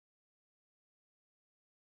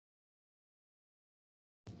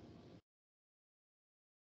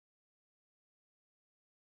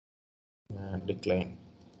decline.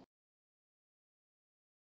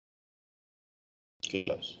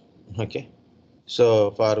 Close. Okay.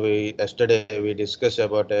 So yesterday we discussed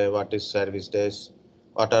about what is service desk,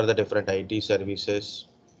 what are the different IT services,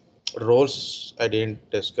 roles. I didn't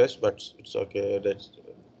discuss, but it's okay. That's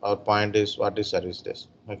our point is what is service desk.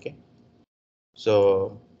 Okay.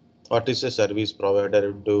 So what is a service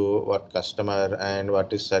provider do, what customer, and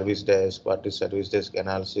what is service desk, what is service desk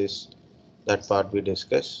analysis. That part we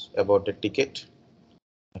discuss about a ticket.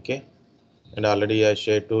 Okay. And already I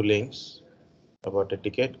shared two links about a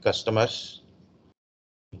ticket, customers.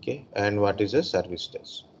 Okay. And what is a service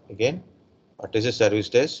desk? Again, what is a service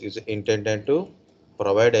desk is intended to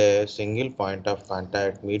provide a single point of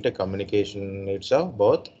contact, meet a communication needs of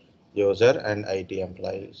both user and IT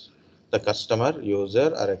employees. The customer,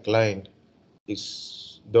 user, or a client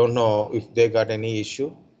is don't know if they got any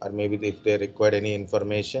issue, or maybe if they require any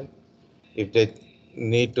information, if they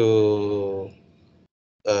need to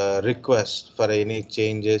request for any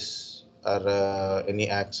changes or any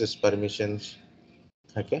access permissions.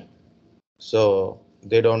 Okay, so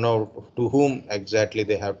they don't know to whom exactly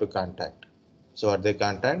they have to contact. So what they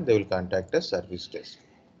contact, they will contact a service desk.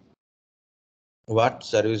 What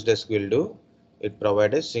service desk will do? It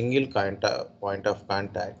provide a single point of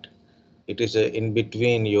contact. It is in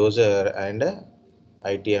between user and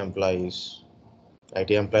IT employees. IT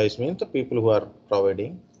employees means the people who are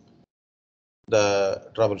providing the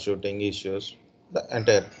troubleshooting issues, the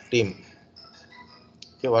entire team.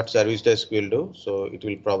 Okay, what service desk will do? So it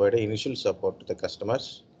will provide initial support to the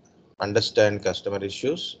customers, understand customer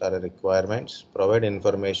issues or requirements, provide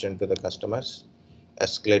information to the customers,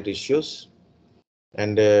 escalate issues,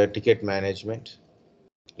 and ticket management,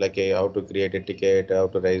 like how to create a ticket, how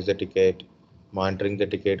to raise the ticket, monitoring the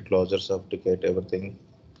ticket, closures of ticket, everything.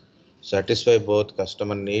 Satisfy both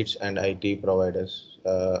customer needs and IT providers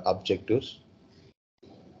objectives.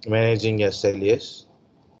 Managing SLAs,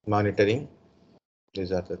 monitoring,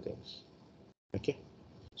 these are the things. Okay.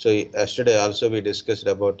 So yesterday also we discussed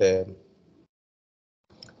about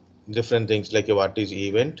different things like what is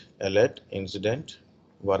event, alert, incident,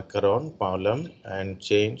 workaround, problem, and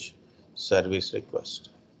change, service request.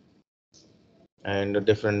 And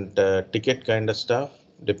different ticket kind of stuff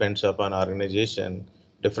depends upon organization.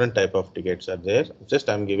 Different type of tickets are there. Just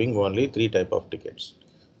I'm giving only three type of tickets: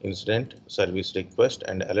 incident, service request,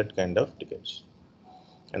 and alert kind of tickets.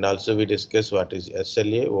 And also we discuss what is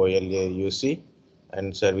SLA, OLA, UC,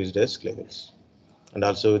 and service desk levels. And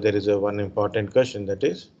also there is a one important question, that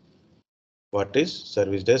is what is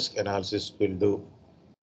service desk analysis will do.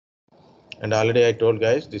 And already I told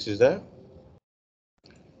guys this is the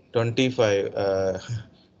 25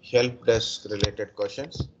 help desk related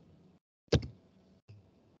questions.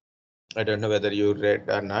 I don't know whether you read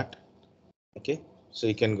or not. Okay, so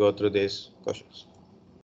you can go through these questions.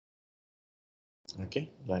 Okay,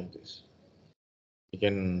 like this. You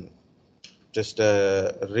can just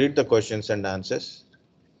read the questions and answers.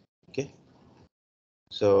 Okay,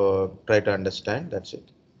 so try to understand. That's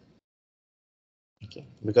it. Okay,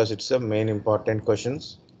 because it's the main important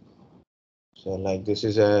questions. So like this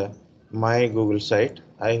is a my Google site.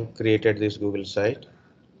 I created this Google site.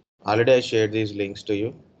 Already I shared these links to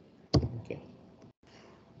you. Okay.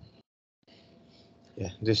 Yeah,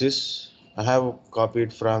 this is I have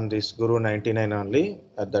copied from this Guru 99 only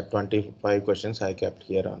at the 25 questions I kept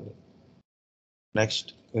here only.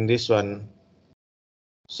 Next, in this one,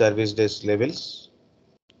 service desk levels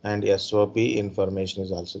and SOP information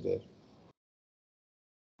is also there.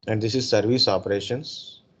 And this is service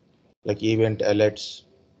operations like event alerts,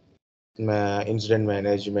 incident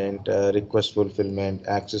management, request fulfillment,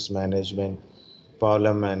 access management,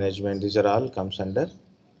 problem management. These are all comes under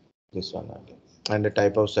this one only. And the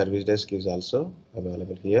type of service desk is also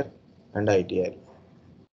available here, and ITL.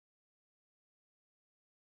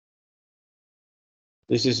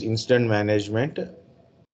 This is incident management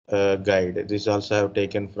guide. This also have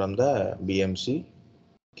taken from the BMC.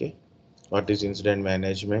 Okay, what is incident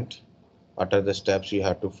management? What are the steps you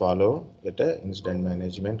have to follow with the incident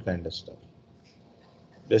management kind of stuff?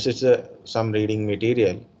 This is some reading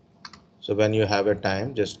material. So when you have a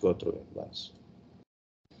time, just go through it once.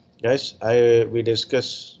 Guys, we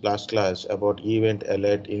discussed last class about event,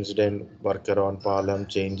 alert, incident, workaround, problem,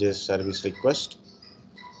 changes, service request.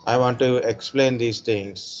 I want to explain these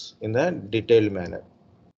things in a detailed manner.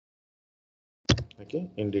 Okay,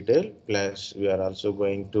 in detail. Plus, we are also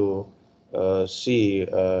going to see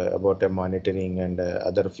about a monitoring and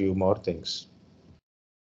other few more things.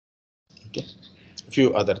 Okay,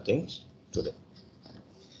 few other things today.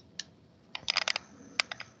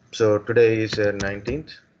 So today is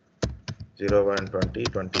 19th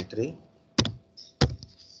 01/20/23.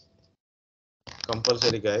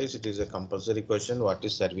 compulsory, guys. It is a compulsory question. What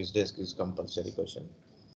is service desk is compulsory question.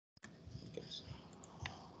 Okay.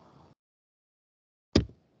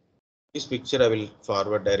 This picture I will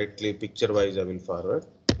forward directly, picture wise I will forward.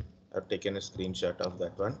 I've taken a screenshot of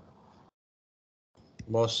that one.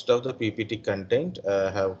 Most of the PPT content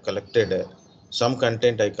have collected. Some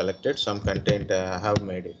content I collected, some content I have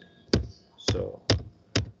made it. So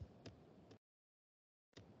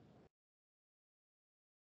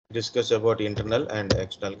discuss about internal and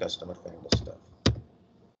external customer kind of stuff.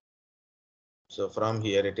 So from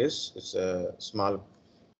here it is, it's a small,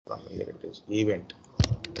 from here it is event.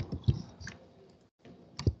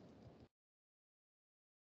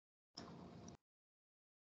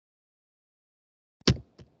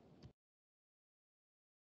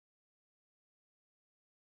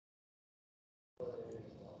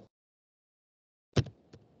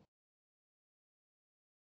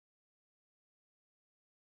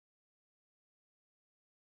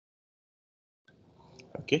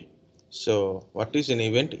 Okay, so what is an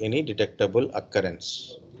event? Any detectable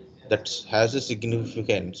occurrence that has a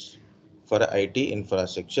significance for IT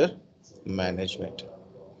infrastructure management.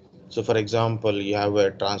 So for example, you have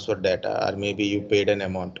a transfer data or maybe you paid an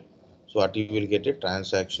amount. So what you will get a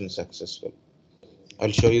transaction successful.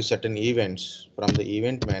 I'll show you certain events from the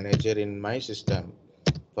event manager in my system.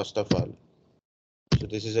 First of all, so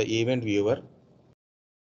this is an event viewer.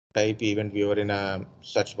 Type event viewer in a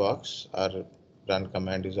search box or run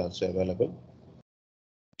command is also available.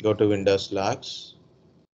 Go to Windows logs.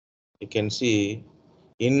 You can see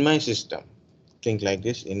in my system, think like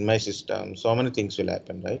this, in my system, so many things will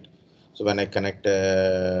happen, right? So when I connect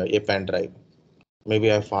a pen drive,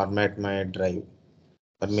 maybe I format my drive,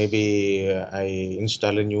 or maybe I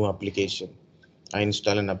install a new application. I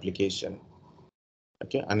install an application,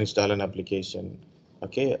 okay, uninstall an application,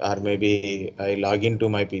 okay, or maybe I log into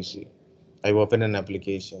my PC, I open an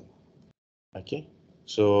application, okay,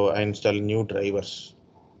 so I install new drivers,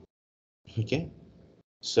 okay,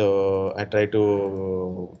 so I try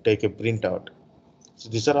to take a printout. So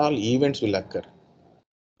these are all events will occur.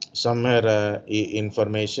 Some are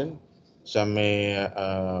information, some may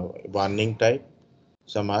warning type,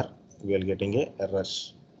 some are we are getting a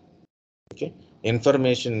errors. Okay,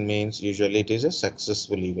 information means usually it is a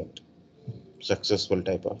successful event, successful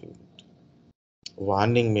type of event.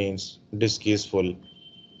 Warning means disk is full.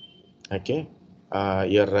 Okay,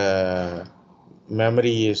 your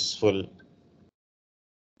memory is full.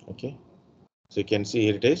 Okay, so you can see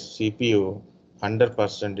here it is CPU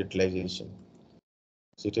 100% utilization.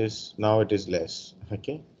 So it is now it is less.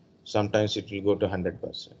 Okay, sometimes it will go to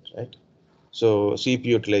 100%, right? So CPU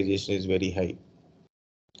utilization is very high,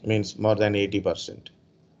 means more than 80%.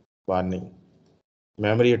 Warning.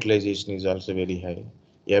 Memory utilization is also very high.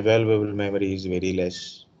 Available memory is very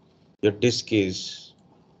less. Your disk is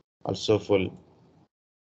also full.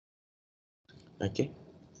 Okay.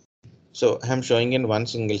 So I'm showing in one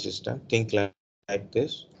single system. Think like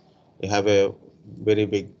this. You have a very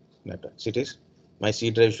big network. So it is my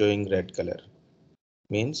C drive showing red color.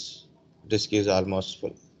 Means disk is almost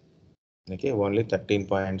full. Okay, only 13.7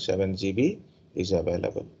 GB is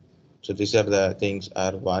available. So these are the things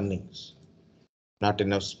are warnings. Not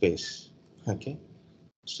enough space. Okay.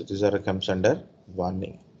 So these are comes under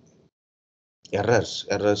warning. Errors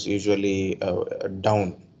usually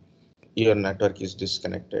down. Your network is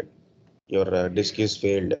disconnected. Your disk is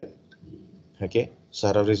failed. Okay,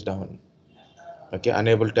 server is down. Okay,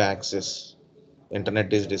 unable to access.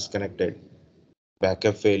 Internet is disconnected.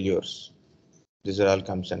 Backup failures. These are all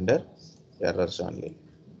comes under errors only.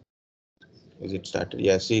 Is it started?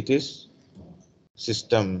 Yes, it is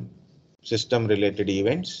system related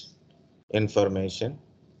events, information.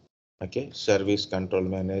 Okay, service control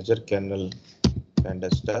manager, kernel kind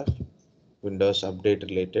of stuff, Windows update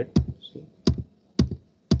related. See,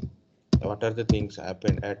 what are the things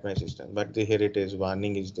happened at my system? But here it is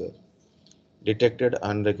warning is there. Detected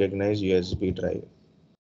unrecognized USB drive.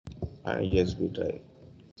 USB drive.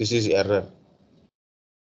 This is error.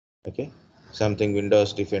 Okay, something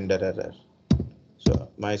Windows Defender error. So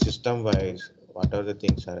my system wise, what are the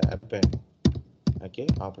things are happened? Okay,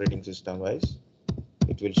 operating system wise,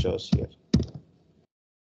 it will shows here.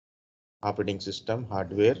 Operating system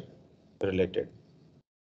hardware related.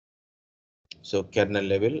 So kernel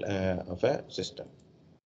level of a system.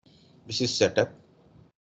 This is setup.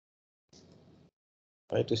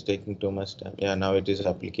 It is taking too much time. Yeah, now it is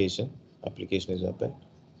application. Application is open.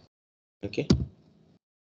 Okay.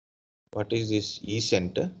 What is this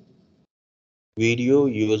eCenter? Video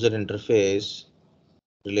user interface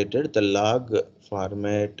related the log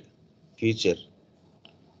format feature.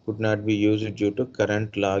 could not be used due to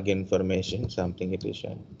current log information, something it is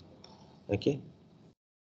showing. Okay,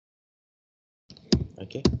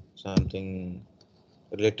 okay, something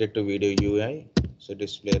related to video UI, so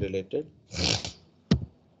display related,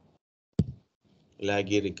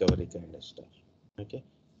 laggy recovery kind of stuff. Okay,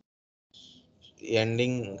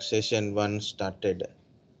 ending session one started.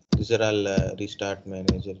 These are all restart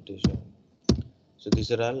manager to show. So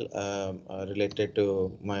these are all related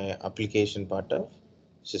to my application part of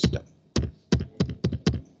system.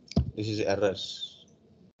 This is errors.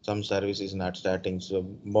 Some service is not starting. So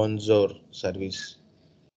Bonjour service.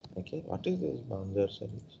 Okay, what is this Bonjour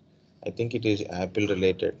service? I think it is Apple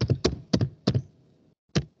related.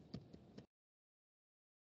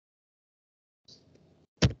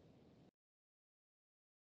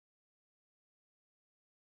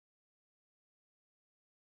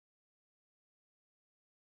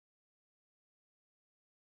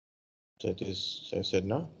 So it is, I said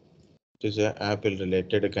no. It is a Apple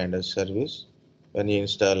related kind of service. When you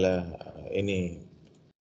install any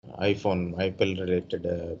iPhone, Apple related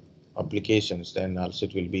applications, then also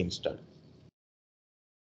it will be installed.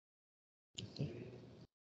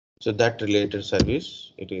 So that related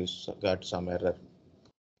service, it is got some error.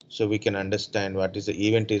 So we can understand what is the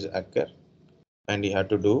event is occur, and you have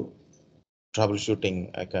to do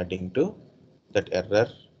troubleshooting according to that error,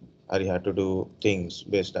 or you have to do things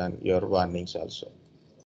based on your warnings also.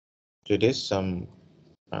 So it is some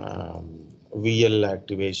VL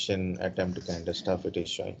activation attempt kind of stuff it is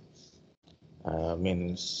showing.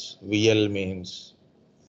 Means VL means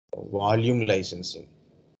volume licensing.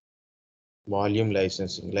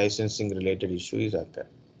 Licensing related issue is occur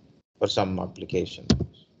for some application.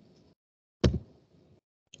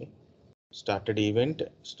 Okay. Started event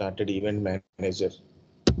manager.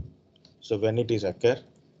 So when it is occur,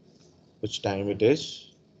 which time it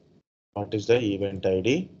is, what is the event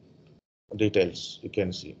ID, details you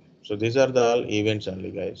can see. So these are the all events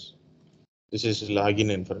only, guys. This is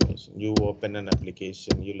login information. You open an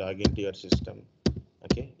application, you log into your system.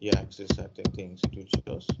 Okay, you access certain things, it will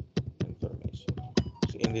show information.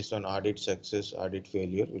 So in this one, audit success, audit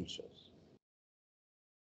failure will show.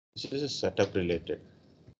 This is a setup related.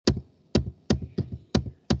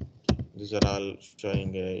 These are all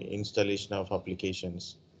showing installation of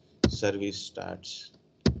applications, service starts,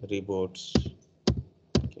 reboots.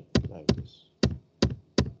 Okay, like this.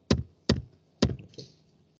 Okay.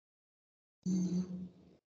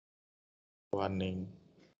 Warning.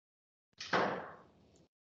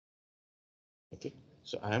 Okay,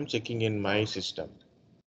 so I am checking in my system,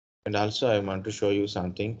 and also I want to show you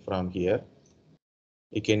something from here.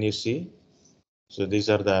 Can you see? So these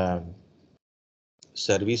are the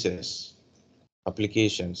services,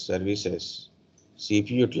 applications, services,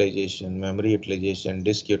 CPU utilization, memory utilization,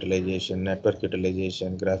 disk utilization, network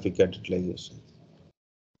utilization, graphic card utilization.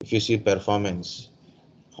 If you see performance,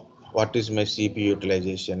 what is my CPU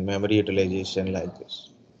utilization, memory utilization, like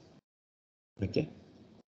this. Okay,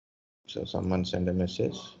 so someone send a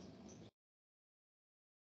message.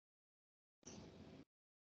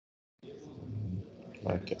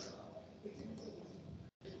 Okay.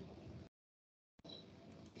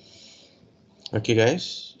 Okay,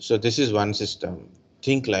 guys. So this is one system.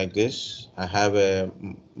 Think like this. I have a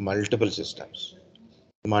multiple systems,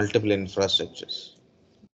 multiple infrastructures,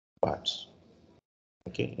 parts.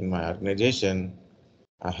 Okay, in my organization,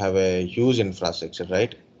 I have a huge infrastructure,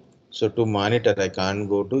 right? So to monitor, I can't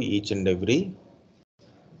go to each and every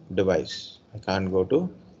device. I can't go to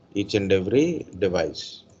each and every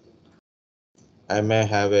device. I may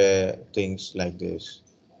have a things like this.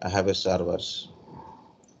 I have a servers,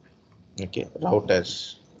 okay,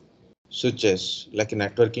 routers, switches, like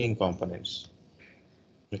networking components,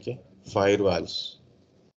 okay, firewalls,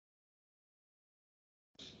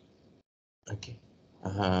 okay,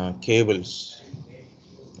 cables,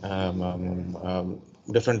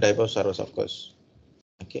 different type of servers, of course.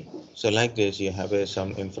 Okay, so like this, you have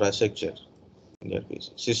some infrastructure in your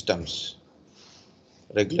PC. Systems,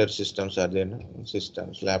 regular systems are there, no?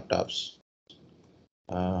 Systems, laptops,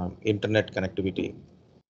 internet connectivity,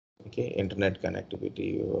 okay, internet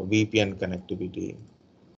connectivity, VPN connectivity.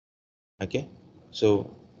 Okay,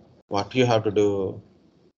 so what you have to do,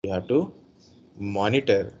 you have to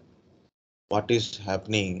monitor what is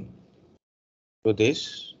happening to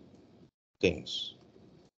these things.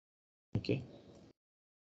 Okay,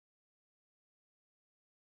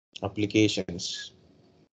 applications,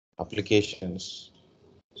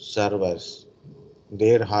 servers,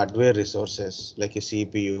 their hardware resources like a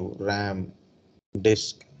CPU, RAM,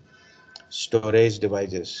 disk, storage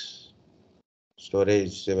devices,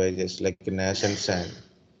 like NAS and SAN.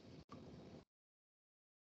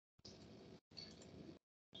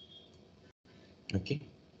 Okay.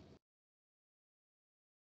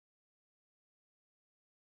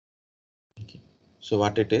 Okay. So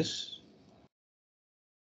what it is?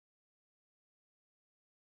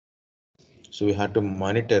 So we have to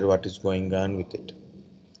monitor what is going on with it.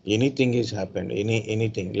 Anything is happened,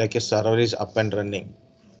 anything like a server is up and running.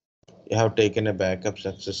 You have taken a backup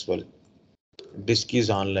successful. Disk is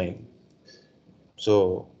online.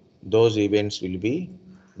 So those events will be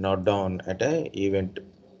noted down at a event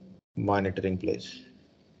monitoring place.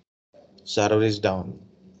 Server is down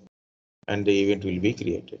and the event will be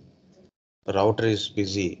created. Router is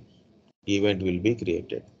busy, event will be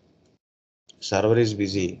created. Server is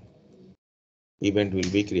busy, event will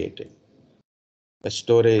be created.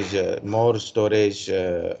 Storage, more storage,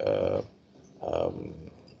 um,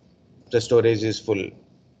 the storage is full,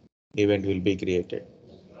 event will be created.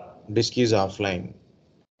 Disk is offline,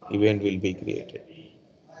 event will be created.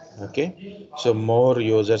 Okay, so more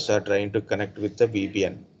users are trying to connect with the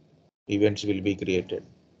VPN, events will be created.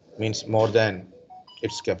 Means more than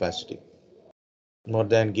its capacity, more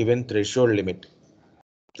than given threshold limit.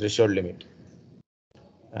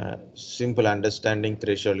 Simple understanding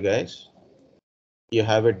threshold, guys. You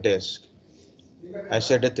have a disk. I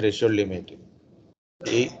set a threshold limit.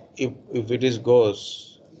 If it is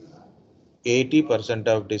goes 80%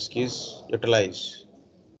 of disk is utilized,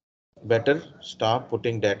 better stop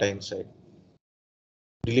putting data inside.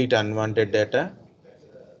 Delete unwanted data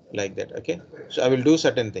like that. Okay. So I will do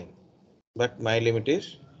certain thing, but my limit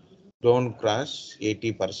is don't cross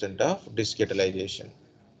 80% of disk utilization.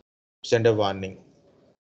 Send a warning.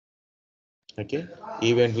 Okay.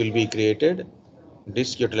 Event will be created.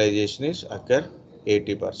 Disk utilization is occur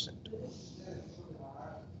 80%.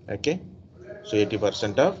 Okay. So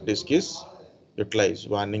 80% of disk is utilized.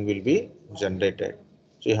 Warning will be generated.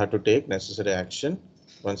 So you have to take necessary action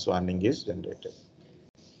once warning is generated.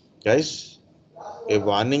 Guys, a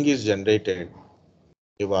warning is generated.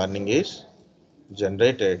 A warning is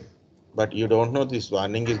generated, but you don't know this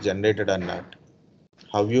warning is generated or not.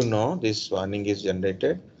 How you know this warning is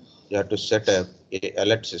generated? You have to set up a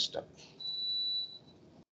alert system.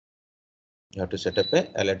 You have to set up a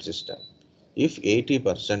alert system. If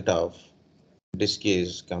 80% of disk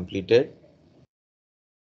is completed,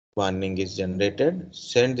 warning is generated,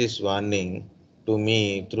 send this warning to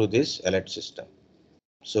me through this alert system.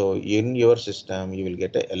 So in your system, you will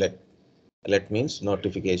get a alert. Alert means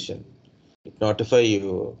notification. It notify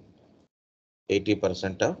you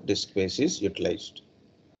 80% of disk space is utilized.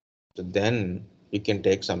 So then you can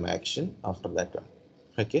take some action after that one.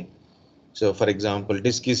 Okay. So for example,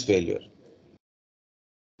 disk is failure.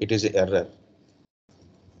 It is an error.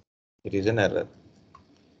 It is an error.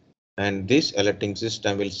 And this alerting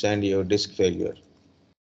system will send you disk failure.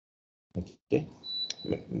 Okay.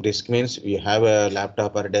 Disk means you have a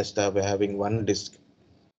laptop or a desktop having one disk.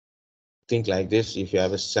 Think like this: if you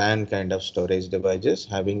have a SAN kind of storage devices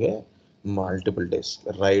having a multiple disk,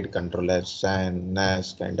 RAID controller, SAN,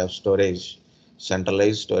 NAS kind of storage,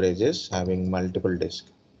 centralized storages having multiple disk.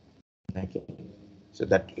 Okay. So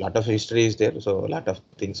that lot of history is there. So a lot of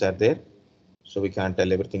things are there. So we can't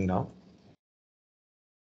tell everything now.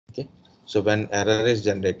 Okay. So when error is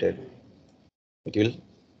generated, it will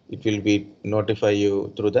it will be notify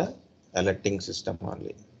you through the alerting system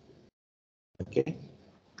only. Okay.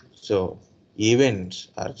 So events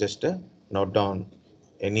are just a note down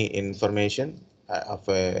any information of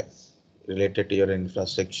related to your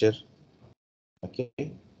infrastructure.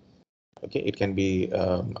 Okay. Okay. It can be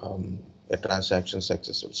a transaction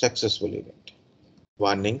successful event.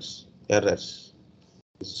 Warnings, errors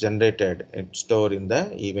is generated and stored in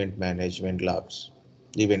the event management logs.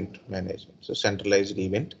 Event management. So centralized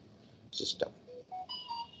event system.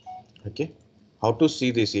 Okay. How to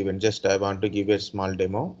see this event? Just I want to give a small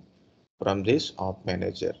demo from this Op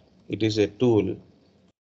Manager. It is a tool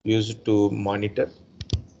used to monitoring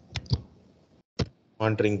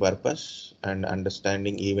purpose and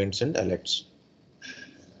understanding events and alerts.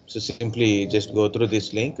 So simply just go through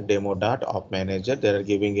this link demo.opmanager. They are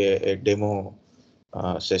giving a demo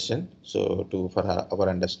session. So for our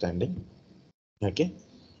understanding. Okay.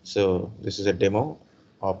 So this is a demo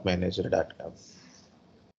of manager.com.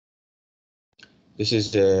 This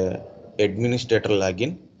is the administrator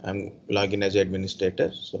login. I'm login as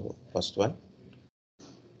administrator. So first one.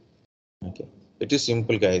 Okay. It is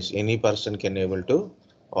simple, guys. Any person can able to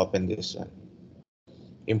open this one.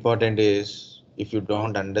 Important is if you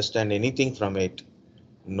don't understand anything from it,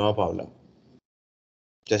 no problem.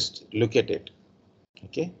 Just look at it.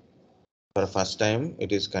 Okay. For first time,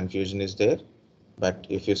 it is confusion is there. But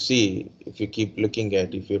if you see, if you keep looking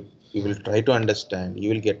at, if you will try to understand, you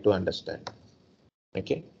will get to understand.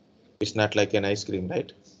 Okay. It's not like an ice cream,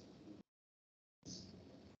 right?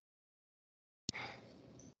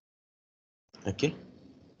 Okay,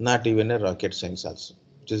 not even a rocket science also.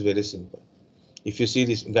 It is very simple. If you see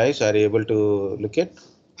this, guys are able to look at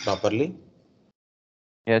properly.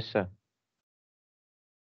 Yes, sir.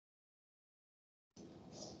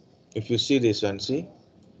 If you see this one, see,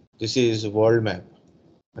 this is world map,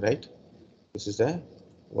 right? This is the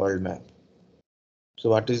world map. So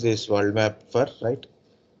what is this world map for, right?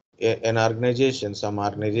 An organization, some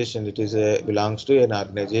organization, it is a belongs to an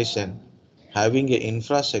organization having a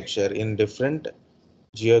infrastructure in different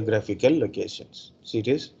geographical locations. See it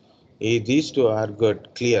is, these two are good,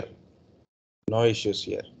 clear, no issues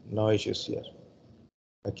here, no issues here.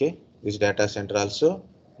 Okay, this data center also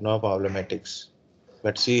no problematics.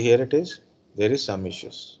 But see here it is, there is some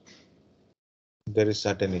issues. There is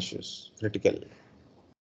certain issues, critical.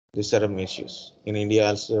 These are some issues. In India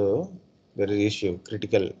also there is issue,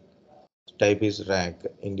 critical type is rack,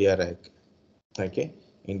 India rack. Okay,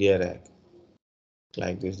 India rack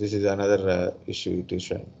like this. This is another issue it is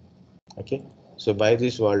showing. Okay, so by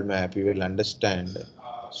this world map you will understand.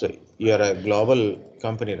 So you are a global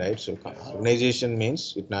company, right? So organization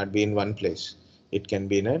means it not be in one place, it can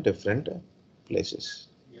be in a different places,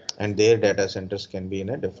 and their data centers can be in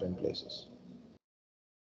a different places.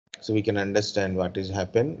 So we can understand what is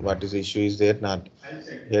happen, what is the issue is there, not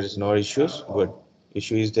there is no issues, good,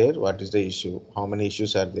 issue is there, what is the issue, how many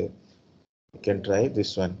issues are there. You can try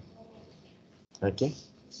this one. Okay,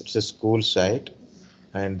 it's a school site,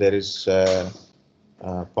 and there is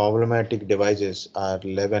problematic devices are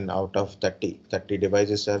 11 out of 30. 30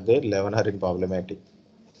 devices are there, 11 are in problematic.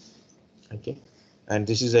 Okay, and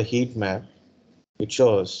this is a heat map. It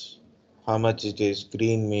shows how much it is.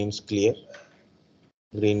 Green means clear,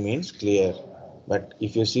 green means clear, but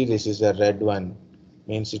if you see this is a red one,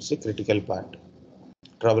 means it's a critical part.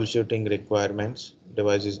 Troubleshooting requirements,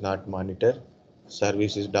 device is not monitored,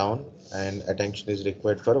 service is down, and attention is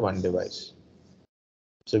required for one device.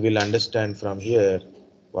 So we'll understand from here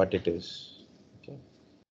what it is. Okay.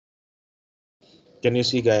 Can you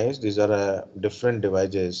see, guys? These are different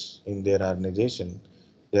devices in their organization.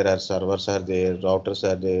 There are servers are there, routers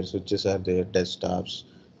are there, switches are there, desktops,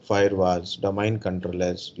 firewalls, domain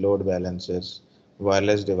controllers, load balancers,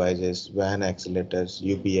 wireless devices, WAN accelerators,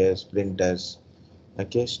 UPS, printers,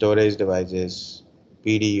 okay, storage devices,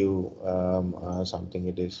 PDU, something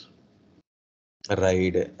it is,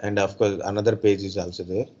 RAID, and of course another page is also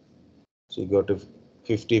there. So you go to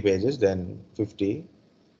 50 pages, then 50.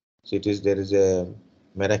 So it is there is a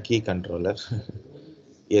Meraki controller,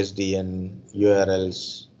 SDN,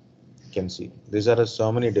 URLs. You can see these are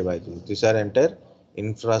so many devices. These are entire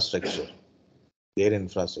infrastructure, their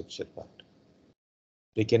infrastructure part.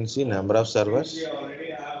 We can see number of servers.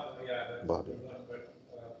 Bobby.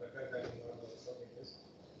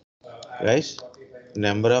 Guys,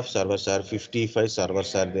 number of servers are 55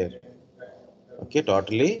 servers are there. Okay,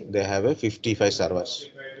 totally they have a 55 servers.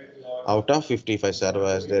 Out of 55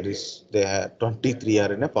 servers, there is they have 23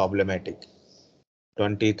 are in a problematic.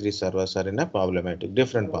 23 servers are in a problematic,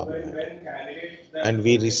 different problematic. And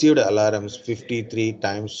we received alarms 53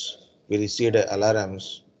 times. We received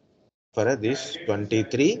alarms for this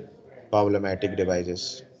 23 problematic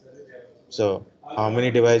devices. So how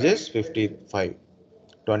many devices? 55.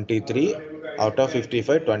 23 out of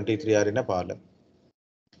 55, 23 are in a problem.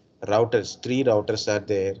 Routers, 3 routers are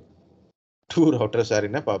there. 2 routers are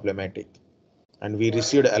in a problematic. And we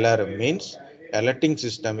received alarm means alerting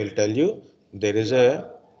system will tell you there is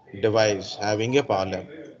a device having a problem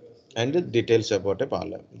and the details about a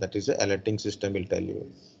problem. That is the alerting system will tell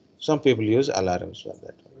you. Some people use alarms for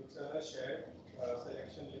that.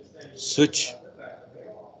 Switch,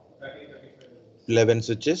 11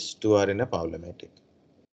 switches, 2 are in a problematic.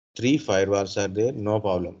 3 firewalls are there, no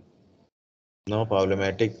problem. No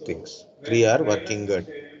problematic things. 3 are working good.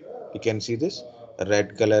 You can see this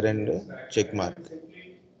red color and check mark.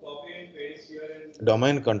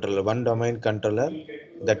 Domain controller, one domain controller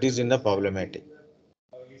that is in the problematic.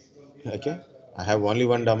 Okay, I have only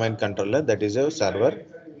one domain controller, that is a server.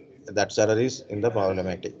 That server is in the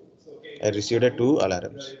problematic. I received a 2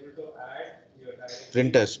 alarms.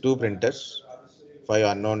 Printers, 2 printers, 5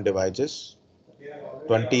 unknown devices,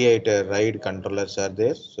 28 RAID controllers are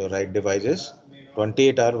there. So RAID devices,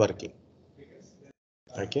 28 are working.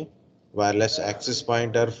 Okay, wireless access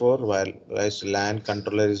point are 4, wireless LAN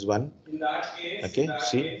controller is 1. Okay,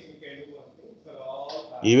 see,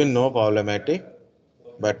 even no problematic,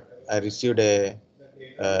 but I received a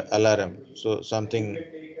alarm. So something,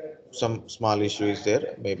 some small issue is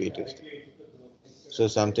there. Maybe it is. So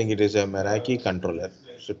something it is a Meraki controller.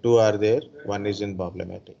 So 2 are there. 1 is in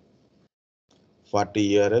problematic.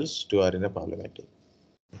 40 URLs to are in a problematic.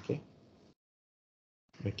 Okay.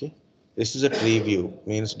 Okay. This is a tree view,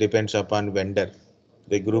 means depends upon vendor.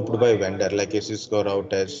 They grouped by vendor like a Cisco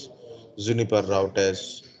routers, Juniper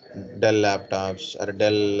routers, Dell laptops or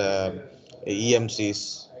Dell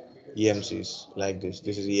EMCs, EMCs like this.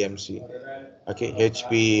 This is EMC. Okay,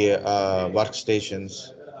 HP workstations,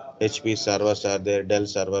 HP servers are there, Dell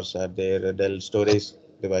servers are there, Dell storage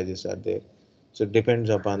devices are there. So it depends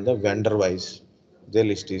upon the vendor wise. The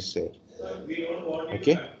list is there.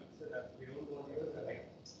 Okay.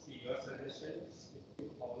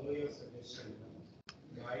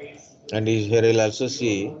 And here you'll also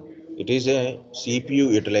see it is a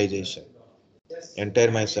CPU utilization.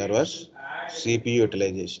 Entire my servers, CPU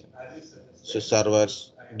utilization. So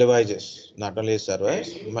servers, devices, not only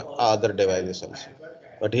servers, other devices also.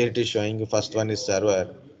 But here it is showing first one is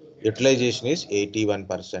server. Utilization is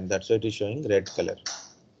 81%. That's why it is showing red color.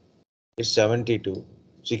 It's 72,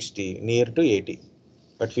 60, near to 80.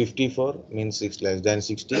 But 54 means 6 less than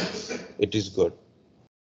 60. It is good.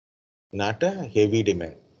 Not a heavy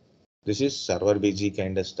demand. This is server busy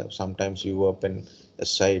kind of stuff. Sometimes you open a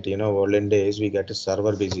site, olden days we get a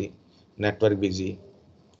server busy, network busy.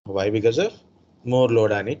 Why? Because of more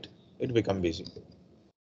load on it, it become busy.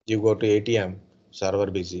 You go to ATM, server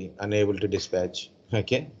busy, unable to dispatch.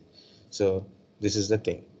 Okay. So this is the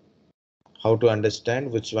thing. How to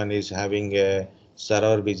understand which one is having a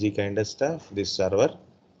server busy kind of stuff, this server.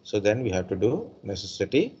 So then we have to do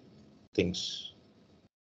necessity things.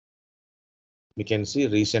 We can see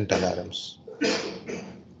recent alarms.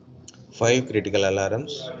 5 critical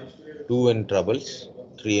alarms, 2 in troubles,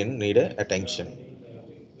 3 in need attention.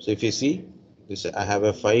 So if you see this, I have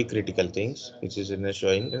a 5 critical things which is in a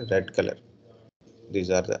showing in red color. These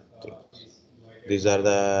are the things. These are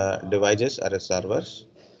the devices or servers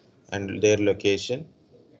and their location,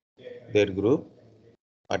 their group,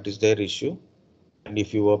 what is their issue. And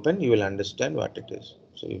if you open, you will understand what it is.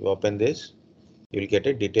 So if you open this, you will get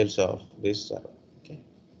a details of this server. Okay.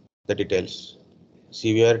 The details.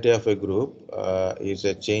 Severity of a group is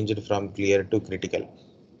changed from clear to critical.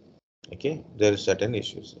 Okay, there are certain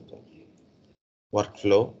issues.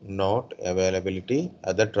 Workflow, note, availability,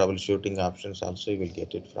 other troubleshooting options also you will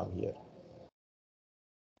get it from here.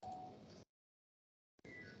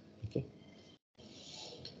 Okay,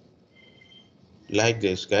 like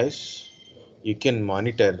this, guys, you can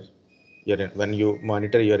monitor when you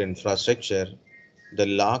monitor your infrastructure, the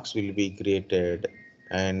logs will be created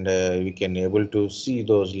and we can able to see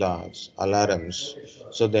those logs, alarms.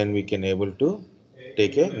 So then we can able to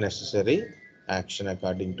take a necessary action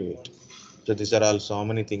according to it. So these are all so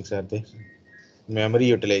many things are there. Memory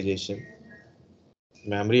utilization,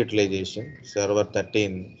 server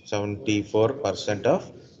 13, 74%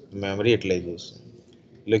 of memory utilization.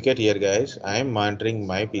 Look at here, guys. I am monitoring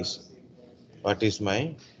my PC. What is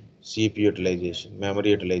my CPU utilization,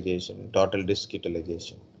 memory utilization, total disk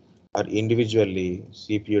utilization, or individually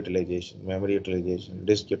CPU utilization, memory utilization,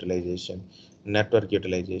 disk utilization, network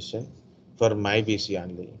utilization for my PC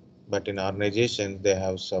only. But in organization, they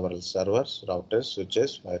have several servers, routers,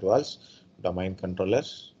 switches, firewalls, domain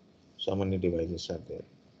controllers. So many devices are there.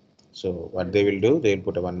 So what they will do, they will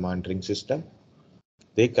put a one monitoring system.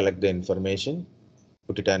 They collect the information,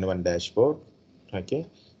 put it on one dashboard. Okay.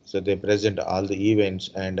 So they present all the events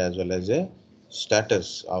and as well as a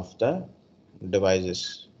status of the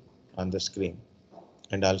devices on the screen.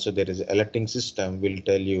 And also there is a alerting system will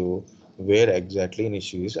tell you where exactly an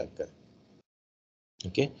issue is occurring.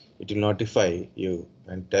 Okay, it will notify you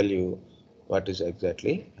and tell you what is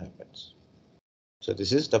exactly happens. So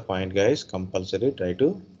this is the point, guys. Compulsory try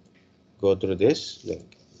to go through this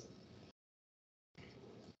link.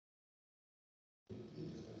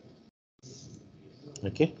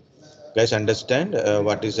 Okay, guys, understand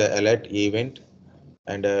what is a alert event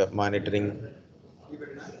and monitoring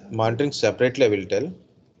separately I will tell,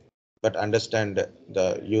 but understand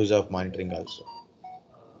the use of monitoring also.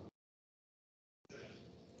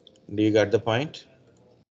 Do you got the point?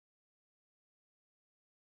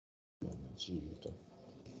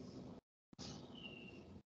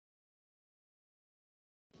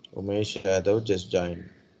 Umesh Yadav just joined.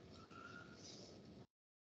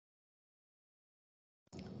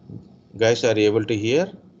 Guys, are you able to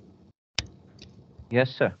hear?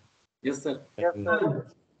 Yes, sir. Yes, sir. Yes, And sir.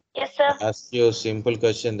 Yes, sir. ask you a simple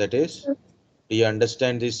question, that is, do you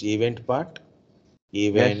understand this event part? Yes,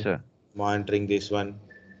 Event, sir. monitoring this one.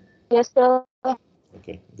 Yes, sir.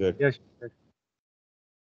 Okay, good. Yes, yes.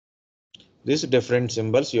 These different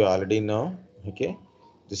symbols you already know. Okay,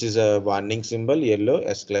 this is a warning symbol, yellow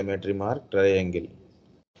exclamatory mark, triangle,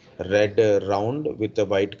 red round with a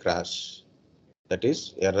white cross. that is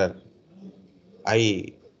error. I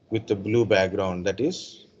with the blue background, that is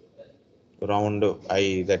round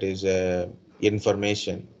I, that is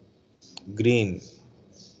information. Green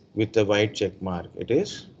with the white check mark, it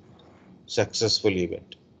is successful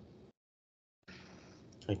event.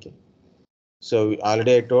 Okay. So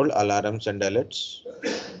already I told alarms and alerts.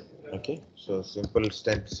 Okay. So simple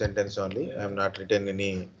sentence only. I have not written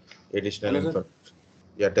any additional Hello, sir. information.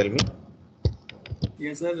 Yeah, tell me.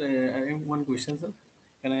 Yes, sir. I have one question, sir.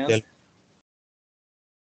 Can I Tell. ask?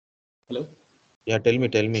 Hello. Yeah, tell me.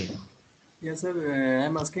 Tell me. Yes, sir.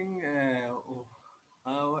 I'm asking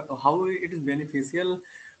how it is beneficial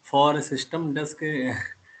for a system desk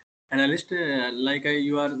analyst,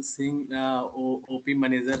 you are seeing OP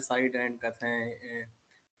manager side and कहते हैं,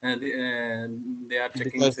 they are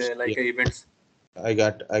checking Because yeah, events. I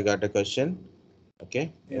got a question.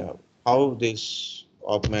 Okay. Yeah. How this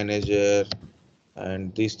op manager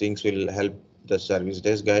and these things will help the service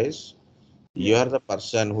desk guys? You Yeah. are the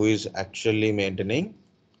person who is actually maintaining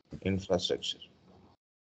infrastructure.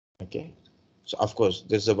 Okay. So of course,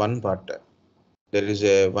 there's a one part. There is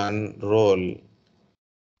a one role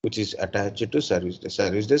which is attached to service desk.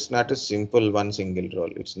 Service desk is not a simple one single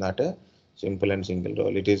role. It's not a simple and single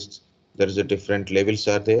role. It is there is a different levels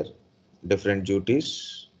are there, different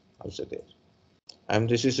duties also there. And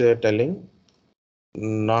this is telling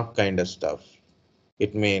not kind of stuff.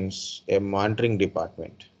 It means a monitoring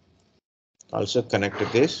department also connect to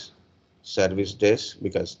this service desk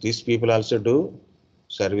because these people also do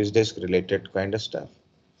service desk related kind of stuff.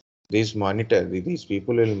 These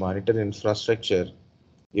people will monitor infrastructure.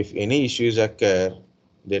 If any issues occur,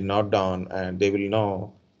 they note down and they will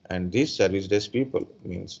know. And these service desk people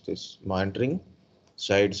means this monitoring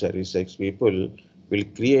side service desk people will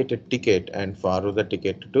create a ticket and forward the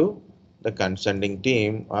ticket to the concerning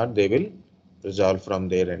team or they will resolve from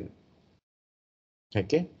their end.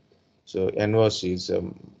 Okay. So NOC is,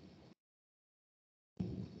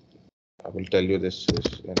 I will tell you this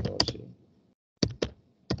is NOC.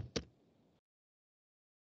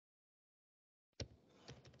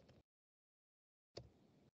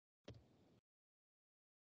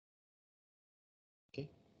 Okay.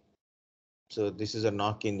 So this is a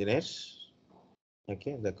knock engineers.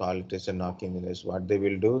 Okay, they call it as a knock engineers. What they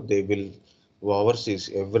will do, they will oversees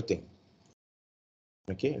everything.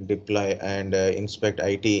 Okay, deploy and inspect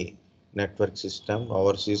IT network system,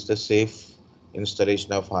 oversees the safe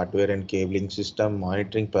installation of hardware and cabling system,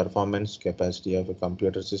 monitoring performance capacity of a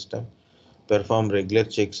computer system, perform regular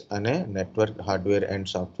checks on a network hardware and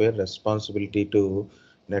software, responsibility to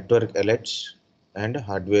network alerts and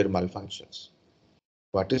hardware malfunctions.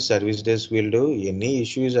 What is service desk will do? Any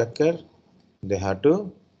issues occur, they have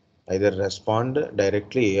to either respond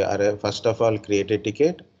directly or first of all create a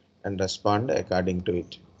ticket and respond according to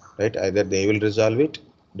it. Right? Either they will resolve it,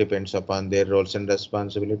 depends upon their roles and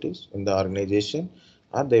responsibilities in the organization,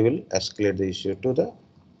 or they will escalate the issue to the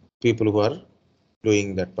people who are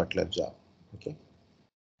doing that particular job. Okay.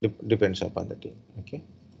 Depends upon the team. Okay.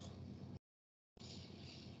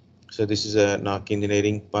 So this is a knock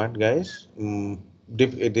engineering part, guys.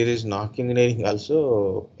 There is knock engineering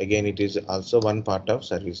also. Again, it is also one part of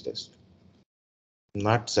service desk,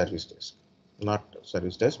 not service desk, not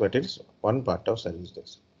service desk, but it's one part of service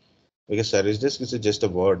desk. Because service desk is just a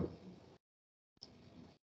word.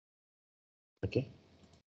 Okay.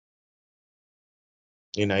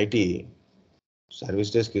 In IT,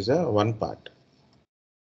 service desk is a one part,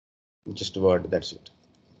 just a word. That's it.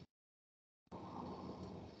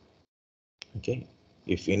 Okay.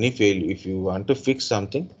 If any fail, if you want to fix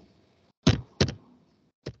something, there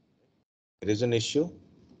is an issue,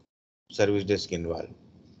 service desk involved.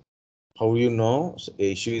 How you know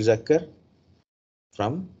issue is occur?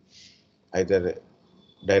 From either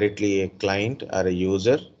directly a client or a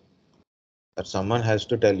user, or someone has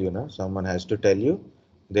to tell you, someone has to tell you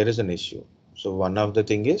there is an issue. So one of the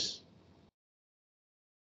thing is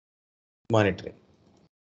monitoring.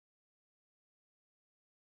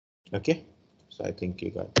 Okay. So I think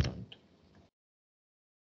you got the point.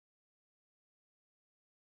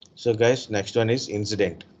 So guys, next one is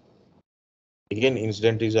incident. Again,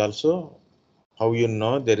 incident is also how you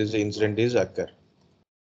know there is an incident is occur.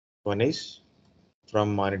 One is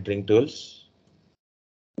from monitoring tools,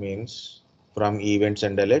 means from events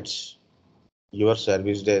and alerts, your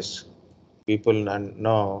service desk, people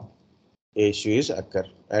know issue is occur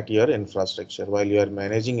at your infrastructure while you are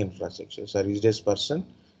managing infrastructure. Service desk person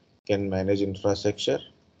can manage infrastructure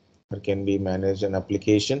or can be managed in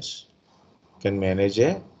applications, can manage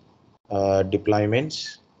a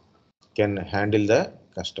deployments, can handle the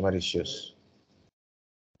customer issues.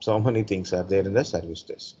 So many things are there in the service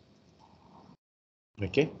desk.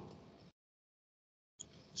 Okay.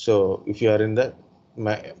 So if you are in the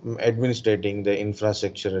administrating the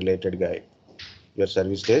infrastructure related guy, your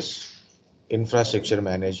service desk, infrastructure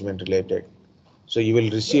management related. So you will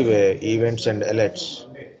receive events and alerts.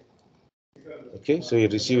 Okay, so you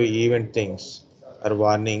receive event things or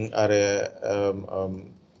warning or a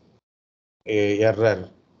error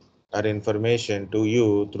or information to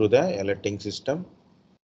you through the alerting system.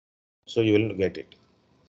 So you will get it.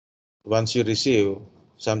 Once you receive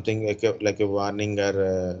something like a warning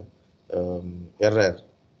or error,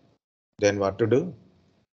 then what to do?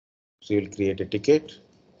 So you'll create a ticket.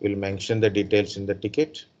 You'll mention the details in the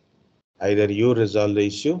ticket. Either you resolve the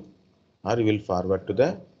issue or you will forward to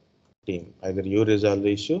the team. Either you resolve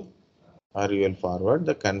the issue or you will forward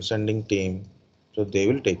the concerning team. So they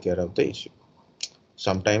will take care of the issue.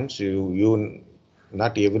 Sometimes you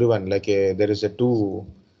not everyone, like there is a two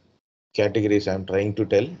categories I'm trying to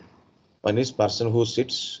tell. One is person who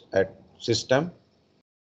sits at system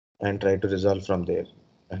and try to resolve from there.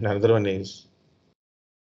 And another one is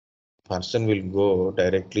person will go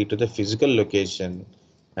directly to the physical location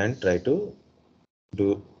and try to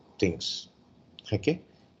do things. Okay,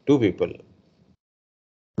 two people.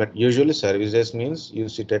 But usually services means you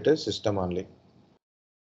sit at a system only.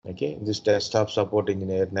 Okay, this desktop support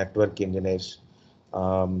engineer, network engineers,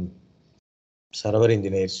 um, server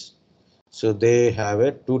engineers. So they have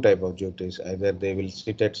a two type of duties. Either they will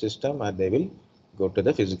sit at system or they will go to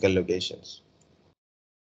the physical locations.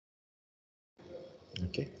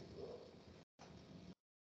 Okay.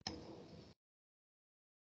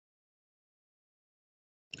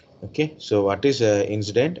 Okay. So what is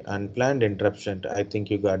incident? Unplanned interruption. I think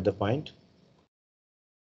you got the point.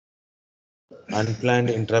 Unplanned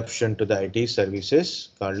interruption to the IT services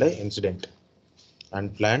called a incident.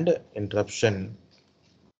 Unplanned interruption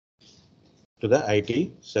to the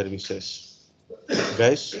IT services.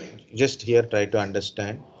 Guys, just here try to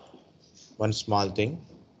understand one small thing.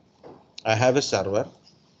 I have a server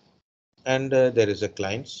and there is a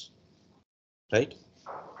clients, right?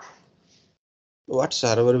 What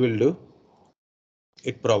server will do?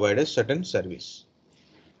 It provide a certain service,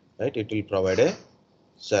 right? It will provide a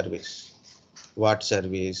service. What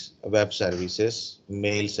service? Web services,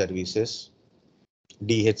 mail services,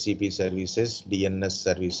 DHCP services, DNS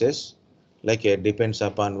services. Like it depends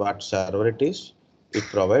upon what server it is. It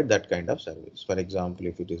provide that kind of service. For example,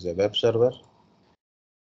 if it is a web server,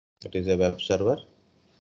 it is a web server.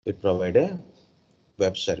 It provide a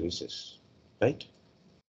web services, right?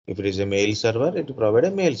 If it is a mail server, it provide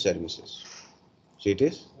a mail services. See it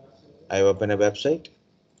is. I open a website.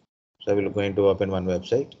 So I will going to open one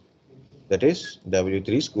website. That is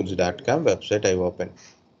w3schools.com website I open.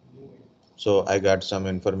 So I got some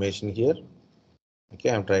information here. Okay,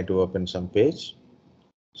 I'm trying to open some page.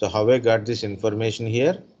 So how I got this information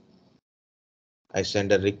here? I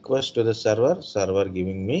send a request to the server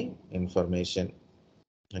giving me information.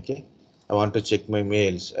 Okay, I want to check my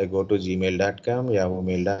mails. I go to gmail.com,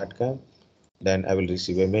 yahoomail.com, then I will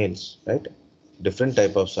receive a mails, right? Different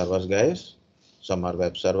type of servers, guys. Some are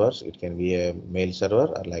web servers. It can be a mail server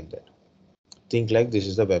or like that. Think like this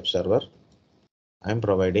is the web server. I'm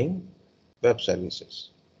providing web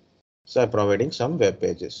services. So I'm providing some web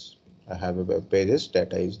pages. I have a web pages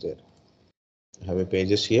data is there. I have a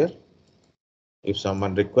pages here. If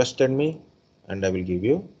someone requested me, and I will give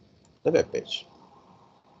you the web page.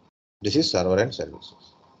 This is server and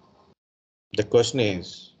services. The question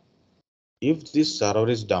is, if this server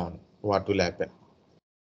is down, what will happen?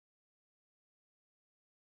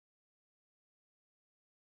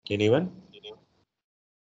 Anyone?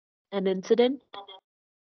 An incident.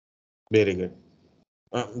 Very good.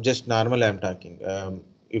 Just normal I'm talking.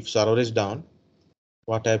 If server is down,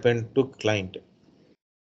 what happened to client?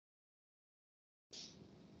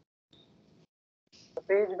 The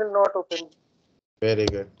page will not open. Very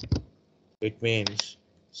good. It means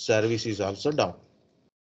service is also down,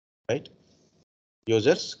 right?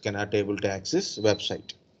 Users cannot able to access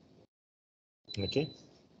website. Okay.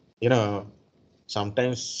 You know,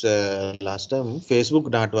 sometimes last time Facebook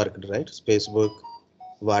not worked, right? Facebook,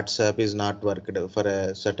 WhatsApp is not worked for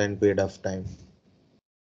a certain period of time.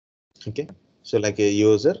 Okay. So like a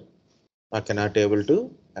user cannot able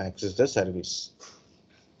to access the service.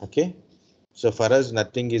 Okay. So for us,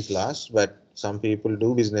 nothing is lost, but some people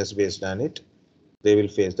do business based on it. They will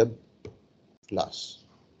face the loss.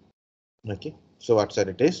 Okay. So what sir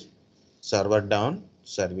it is? Server down,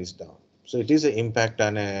 service down. So it is an impact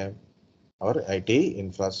on our IT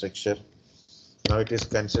infrastructure. Now it is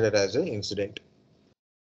considered as an incident.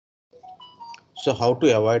 So how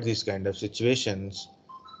to avoid these kind of situations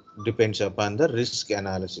depends upon the risk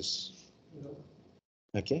analysis.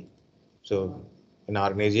 Okay, so in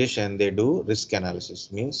organization they do risk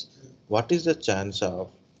analysis, means what is the chance of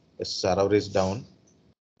a server is down,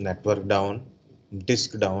 network down,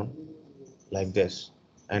 disk down, like this,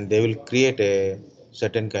 and they will create a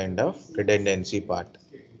certain kind of redundancy part.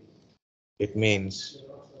 It means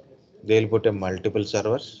they'll put a multiple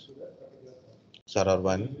servers, server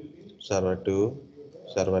 1, server 2,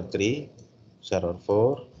 server 3, server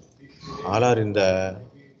 4, all are in the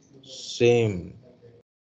same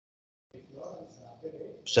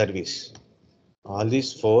service. All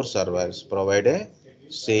these 4 servers provide a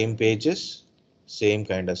same pages, same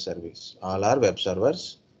kind of service. All are web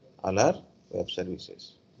servers, all are web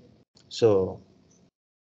services. So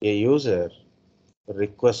a user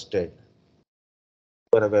requested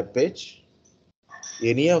for a web page,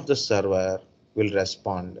 any of the server will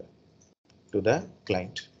respond to the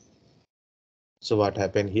client. So what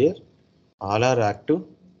happened here? All are active.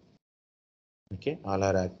 Okay, all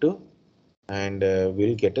are active and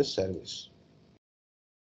will get a service.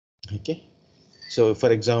 Okay, so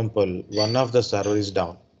for example, one of the server is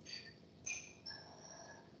down.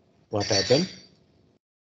 What happened?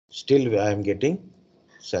 Still I am getting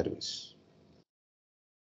service.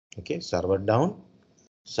 Okay, server down,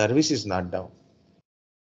 service is not down.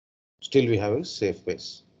 Still we have a safe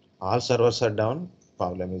base. All servers are down,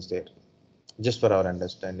 problem is there. Just for our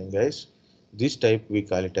understanding, guys, this type we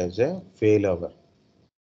call it as a failover.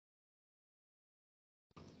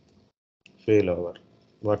 Failover.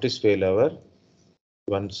 What is failover?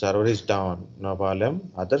 One server is down, no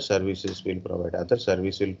problem. Other services will provide. Other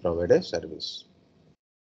service will provide a service.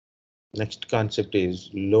 Next concept is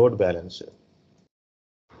load balancer.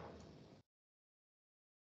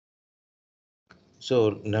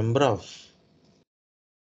 So number of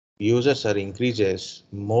users are increases,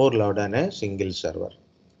 more load on a single server.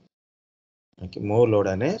 Okay, more load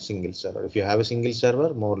on a single server. If you have a single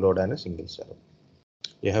server, more load on a single server.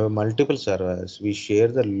 You have a multiple servers, we share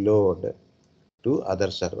the load to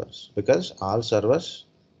other servers because all servers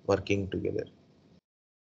working together.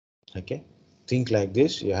 Okay, think like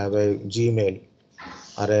this. You have a Gmail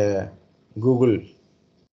or a Google.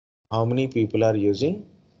 How many people are using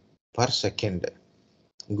per second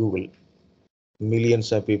Google?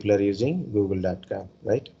 Millions of people are using google.com,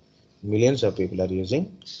 right? Millions of people are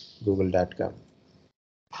using google.com.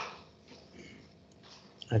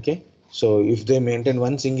 Okay, so if they maintain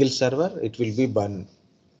one single server, it will be burned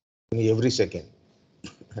every second.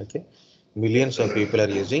 Okay, millions of people are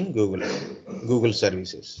using Google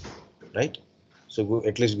services, right? So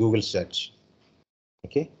at least Google search.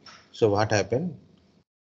 Okay, so what happened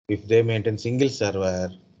if they maintain single server?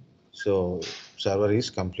 So server is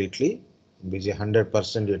completely busy,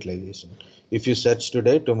 100% utilization. If you search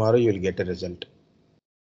today, tomorrow you will get a result.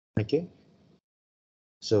 Okay,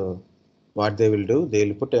 so what they will do, they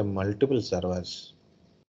will put a multiple servers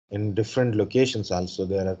in different locations also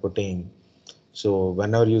they are putting. So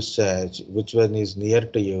whenever you search which one is near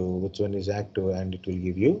to you, which one is active, and it will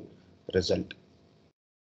give you result.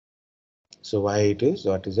 So why it is,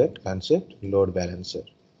 what is that concept? Load balancer.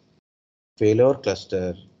 Failover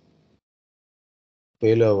cluster,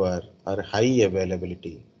 failover or high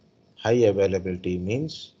availability. High availability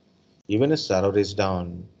means even a server is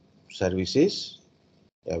down, service is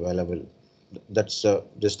available. That's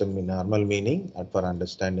just a normal meaning for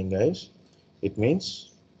understanding, guys. It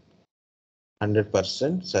means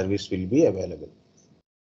 100% service will be available.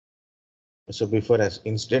 So before as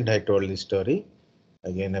incident, I told this story.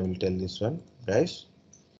 Again, I will tell this one, guys.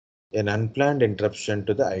 An unplanned interruption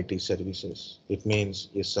to the IT services. It means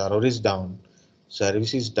a server is down,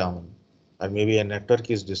 service is down, or maybe a network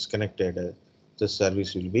is disconnected, the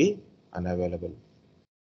service will be unavailable.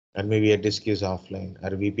 Or maybe a disk is offline,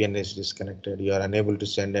 or VPN is disconnected, you are unable to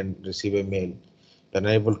send and receive a mail, you are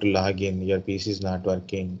unable to log in, your PC is not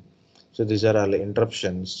working. So these are all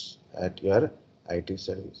interruptions at your IT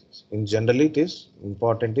services. In general, it is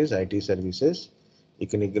important is IT services. You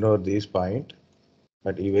can ignore this point,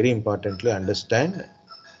 but you very importantly understand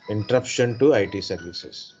interruption to IT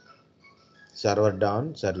services. Server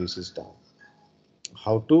down, services down.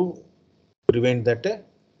 How to prevent that?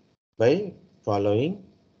 By following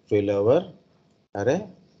failover or a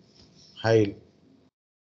high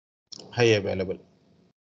available.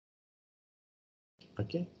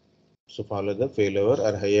 Okay, so follow the failover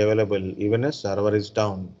or high available. Even a server is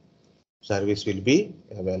down, service will be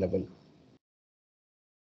available.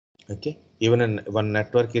 Okay, even one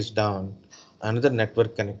network is down, another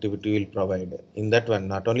network connectivity will provide. In that one,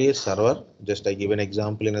 not only a server, just I give an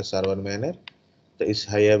example in a server manner, there is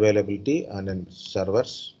high availability on a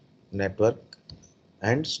servers, network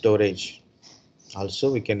and storage.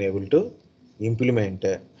 Also we can able to implement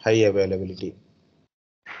high availability.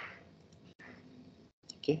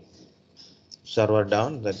 Okay, server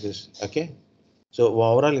down, that is okay. So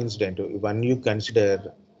overall incident, when you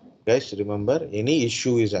consider, guys, remember any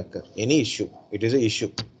issue is occur, any issue, it is a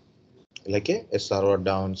issue. Like a server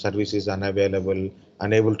down, service is unavailable,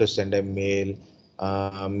 unable to send a mail,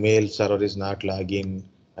 mail server is not login,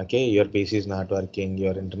 okay, your PC is not working,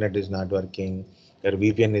 your internet is not working, your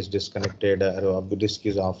VPN is disconnected, or disk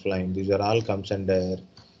is offline. These are all comes under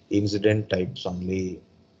incident types only.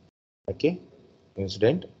 Okay,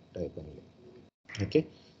 incident type only. Okay,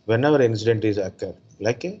 whenever incident is occur,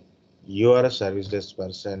 like you are a service desk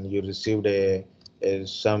person, you received a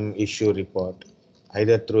some issue report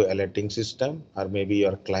either through alerting system, or maybe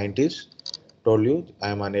your client is told you, I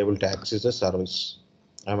am unable to access the service,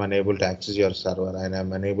 I'm unable to access your server, and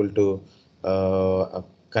I'm unable to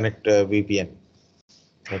connect VPN.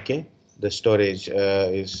 Okay, the storage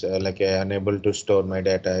is like unable to store my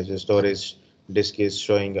data, as a storage disk is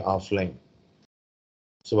showing offline.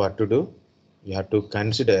 So what to do? You have to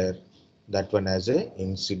consider that one as a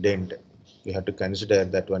incident. You have to consider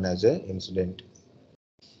that one as a incident.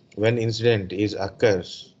 When incident is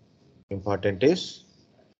occurs, important is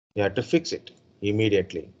you have to fix it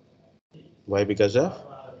immediately. Why? Because of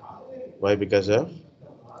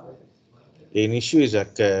an issue is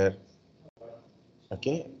occur.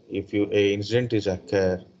 Okay, if you a incident is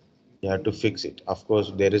occur, you have to fix it. Of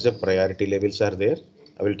course, there is a priority levels are there.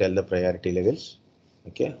 I will tell the priority levels.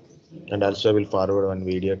 Okay, and also I will forward one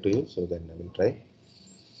video to you, so then I will try.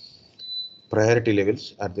 Priority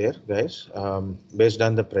levels are there, guys. Based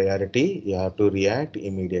on the priority, you have to react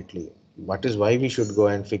immediately. What is why we should go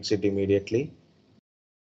and fix it immediately?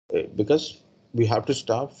 Because we have to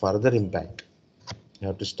stop further impact. You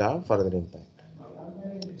have to stop further impact.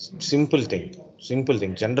 Simple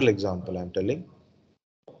thing, general example I'm telling.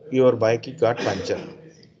 Your bike got puncture,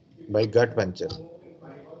 bike got puncture.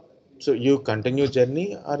 So you continue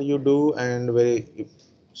journey, or you do and very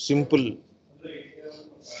simple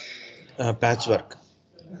patchwork.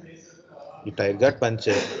 Your tire got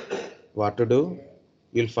puncture, what to do?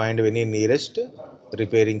 You'll find any nearest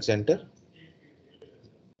repairing center,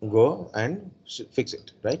 go and fix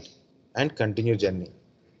it, right? And continue journey.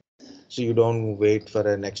 So you don't wait for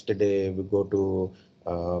a next day. We go to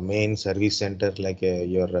main service center, like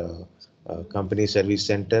your company service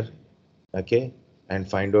center, okay, and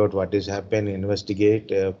find out what is happened, investigate,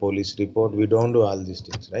 police report. We don't do all these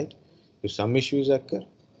things, right? If some issues occur,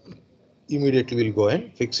 immediately we'll go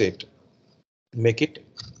and fix it, make it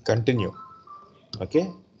continue,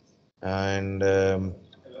 okay. And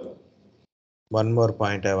one more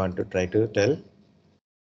point I want to try to tell.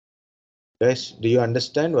 Guys, do you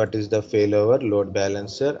understand what is the failover, load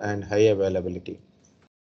balancer, and high availability?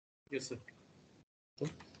 Yes, sir.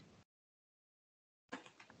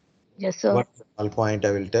 Yes, sir. One small point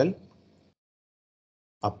I will tell.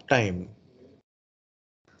 Uptime,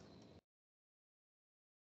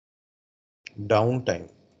 downtime.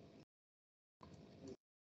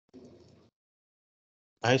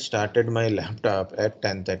 I started my laptop at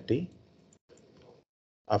 10:30.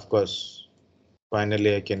 Of course,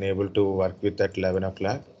 finally I can able to work with at 11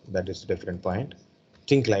 o'clock. That is a different point.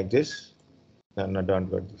 Think like this. No, don't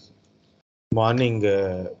go this. Morning,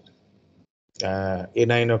 at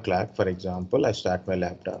 9 o'clock, for example, I start my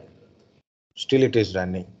laptop. Still it is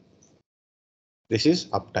running. This is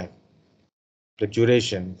uptime. The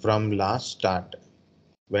duration from last start,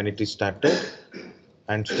 when it is started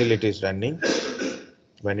and still it is running,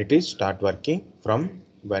 when it is start working, from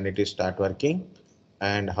when it is start working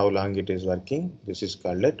and how long it is working. This is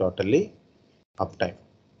called a totally uptime.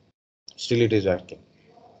 Still it is working,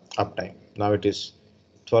 uptime. Now it is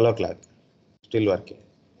 12 o'clock, still working.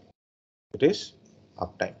 It is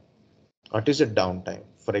uptime. What is a downtime?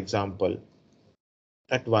 For example,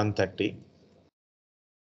 at 1:30,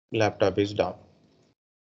 laptop is down.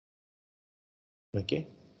 Okay,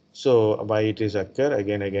 so why it is occur?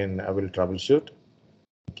 Again I will troubleshoot.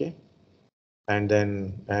 Okay, and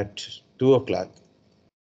then at 2 o'clock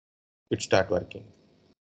it start working.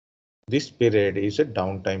 This period is a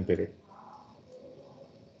downtime period.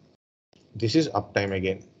 This is uptime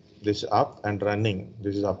again. This is up and running.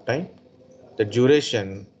 This is uptime. The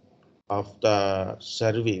duration of the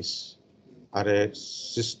service or a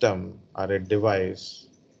system or a device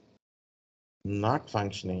not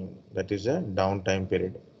functioning, that is a downtime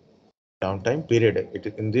period. Downtime period.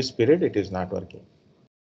 In this period it is not working.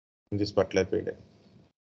 In this particular period.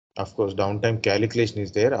 Of course, downtime calculation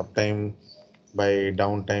is there. Uptime by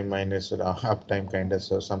downtime minus uptime kind of,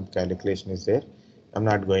 so some calculation is there. I'm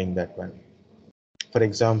not going that one. For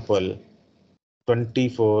example,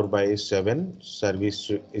 24/7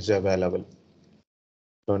 service is available.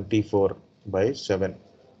 24/7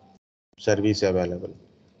 service available.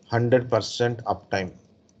 100% uptime.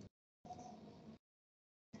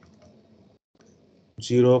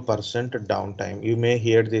 0% downtime. You may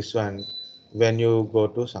hear this one when you go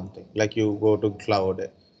to something like you go to cloud.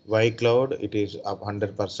 Why cloud? It is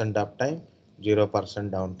 100% uptime,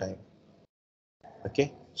 0% downtime.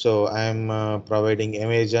 Okay, so I am providing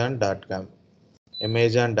Amazon.com.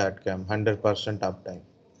 Amazon.com 100% uptime,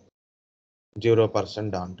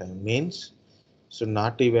 0% downtime means so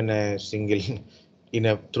not even a single in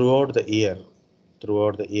a throughout the year.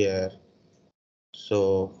 Throughout the year,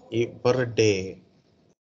 so per day,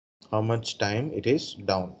 how much time it is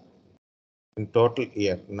down in total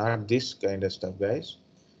year, not this kind of stuff, guys.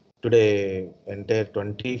 Today, entire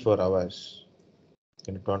 24 hours,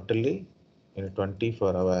 in totally in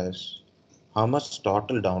 24 hours, how much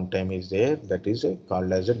total downtime is there? That is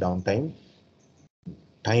called as a downtime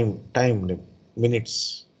time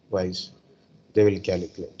minutes wise. They will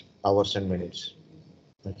calculate hours and minutes.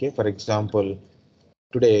 Okay, for example,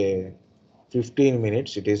 today 15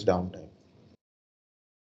 minutes it is downtime.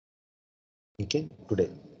 Okay,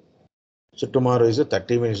 today. So tomorrow is a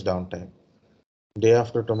 30 minutes downtime. Day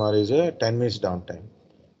after tomorrow is a 10 minutes downtime.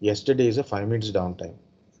 Yesterday is a 5 minutes downtime.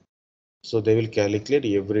 So they will calculate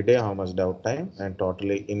every day how much downtime and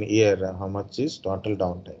totally in year how much is total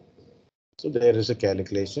downtime. So there is a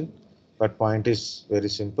calculation, but point is very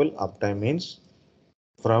simple. Uptime means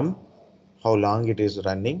from how long it is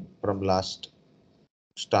running from last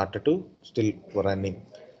started to still running,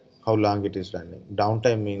 how long it is running.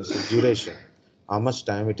 Downtime means duration, how much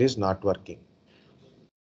time it is not working,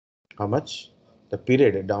 how much the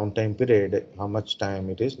period, downtime period, how much time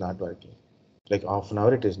it is not working, like half an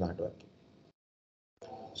hour it is not working.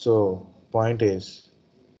 So point is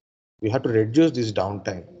we have to reduce this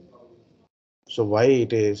downtime. So why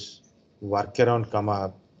it is workaround come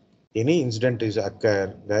up? Any incident is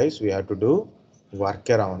occur, guys, we have to do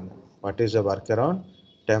workaround. What is a workaround?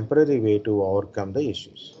 Temporary way to overcome the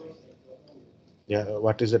issues. Yeah,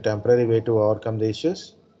 what is the temporary way to overcome the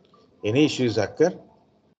issues? Any issues occur,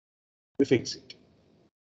 we fix it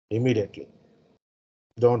immediately.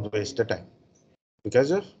 Don't waste the time.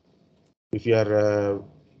 Because of if you are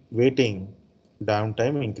waiting,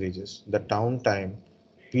 downtime increases. The downtime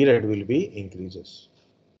period will be increases.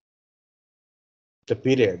 The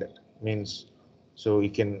period means so you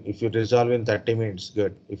can if you resolve in 30 minutes,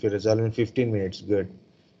 good. If you resolve in 15 minutes, good.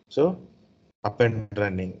 So up and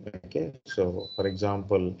running. Okay, so for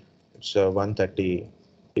example, it's 130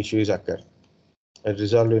 issues occur. It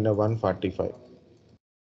resolved in a 145.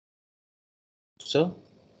 So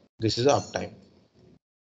this is uptime.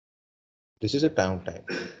 This is a downtime.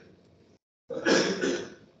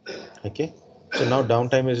 Okay, so now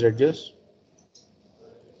downtime is reduced.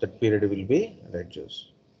 That period will be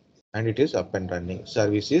reduced, and it is up and running.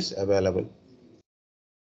 Service is available.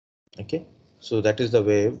 Okay, so that is the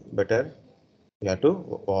way better you have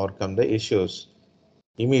to overcome the issues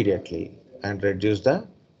immediately and reduce the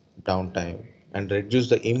downtime and reduce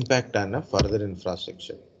the impact on a further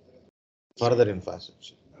infrastructure.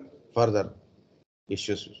 Further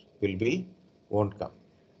issues will be won't come.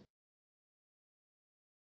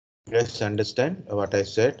 Guys, understand what I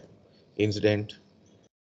said? Incident,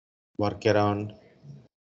 workaround,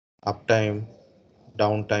 uptime,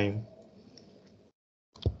 downtime.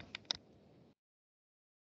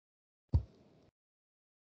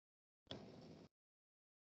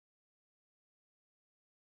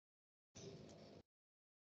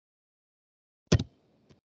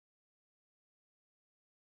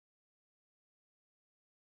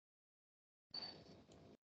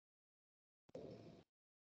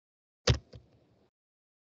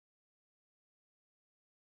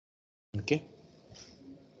 Okay,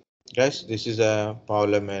 guys, this is a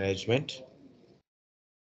problem management.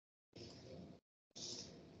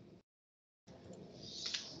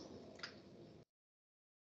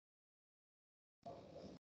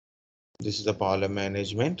 This is the problem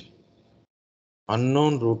management.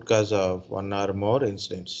 Unknown root cause of one or more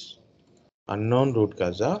incidents. Unknown root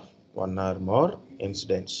cause of one or more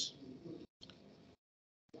incidents.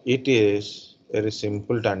 It is very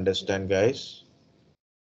simple to understand, guys.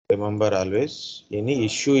 Remember always, any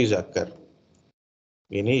issue is occur.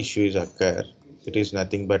 Any issue is occur. It is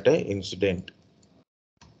nothing but a incident.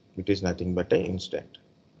 It is nothing but a incident.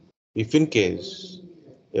 If in case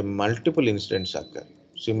a multiple incidents occur,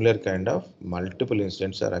 similar kind of multiple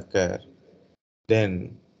incidents are occur,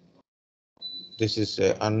 then this is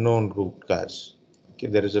a unknown root cause. Okay,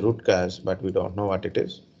 there is a root cause, but we don't know what it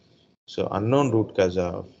is. So unknown root cause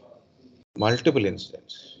of multiple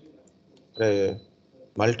incidents.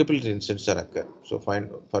 Multiple incidents are occur. So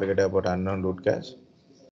forget about unknown root cause.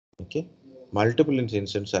 Okay, multiple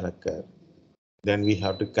incidents are occur. Then we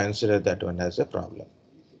have to consider that one as a problem.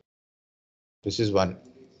 This is one.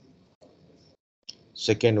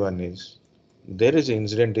 Second one is there is an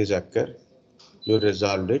incident is occur. You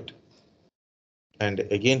resolved it, and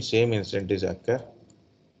again same incident is occur.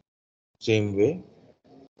 Same way.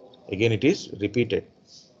 Again it is repeated.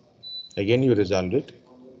 Again you resolved it.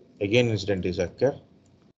 Again incident is occur.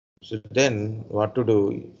 So then what to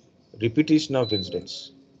do? Repetition of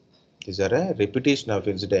incidents. These are a repetition of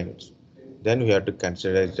incidents. Then we have to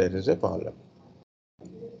consider it as a problem.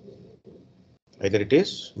 Either it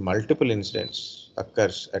is multiple incidents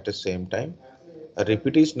occurs at the same time. A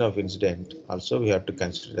repetition of incident also we have to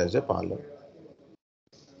consider as a problem.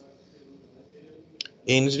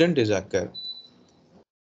 Incident is occur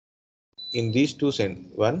in these two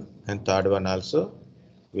one and third one also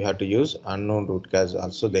we have to use unknown root cause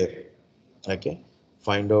also there. Okay,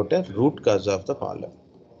 find out a root cause of the problem.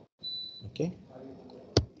 Okay,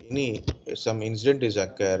 some incident is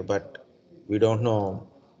occur, but we don't know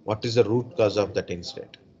what is the root cause of that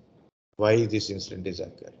incident. Why this incident is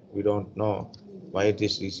occur? We don't know why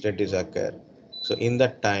this incident is occur. So in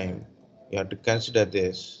that time, you have to consider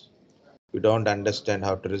this. We don't understand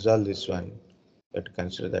how to resolve this one. You have to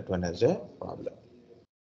consider that one as a problem.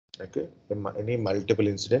 Okay, any multiple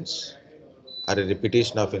incidents or a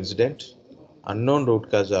repetition of incident, unknown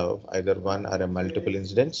root cause of either one or a multiple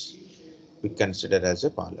incidents, we consider as a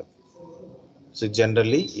problem. So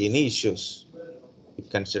generally, any issues we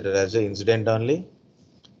consider as an incident only.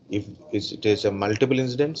 If it is a multiple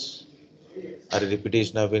incidents or a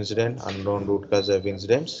repetition of incident, unknown root cause of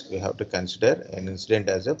incidents, we have to consider an incident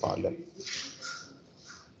as a problem.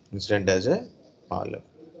 Incident as a problem.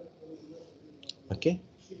 Okay.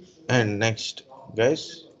 And next,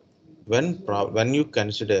 guys, when you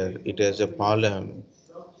consider it as a problem,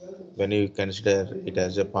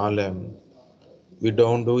 we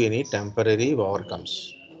don't do any temporary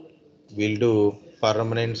overcomes. We'll do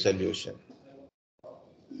permanent solution.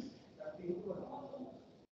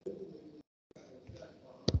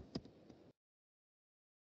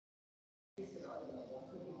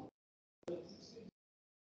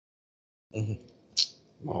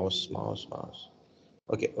 Mouse.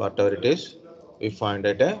 Okay, whatever it is, we find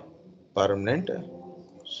it a permanent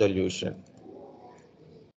solution.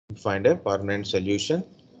 Find a permanent solution,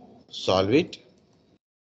 solve it.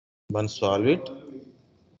 Once solve it,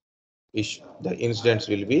 the incidents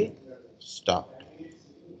will be stopped.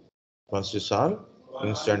 Once you solve,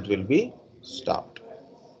 incident will be stopped.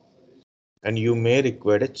 And you may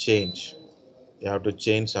require a change. You have to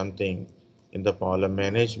change something in the problem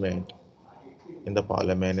management. In the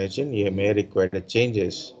problem management, you may require the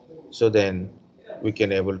changes. So then we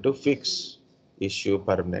can able to fix issue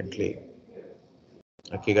permanently.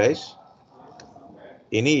 Okay, guys.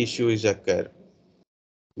 Any issue is occur,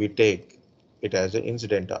 we take it as an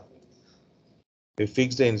incident. We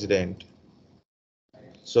fix the incident,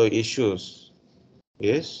 so issues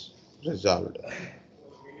is resolved.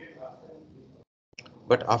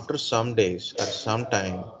 But after some days or some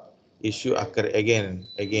time, issue occur again.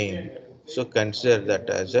 So consider that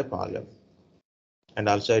as a problem. And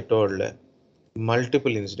also I told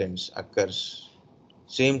multiple incidents occurs,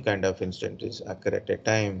 same kind of incidents occur at a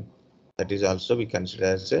time. That is also we consider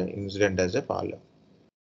as an incident as a problem.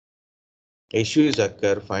 Issue is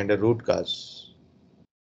occur, find a root cause.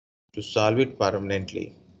 To solve it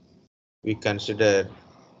permanently, we consider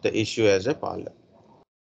the issue as a problem.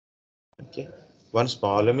 Okay. Once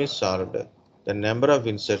problem is solved, the number of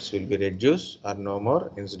inserts will be reduced or no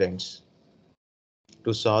more incidents.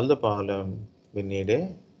 To solve the problem, we need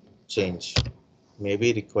a change.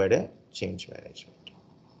 Maybe required a change management.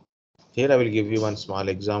 Here I will give you one small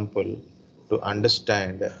example to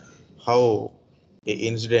understand how an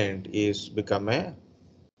incident is become a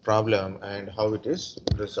problem and how it is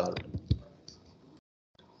resolved.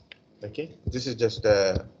 Okay, this is just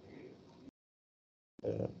a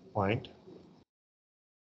point.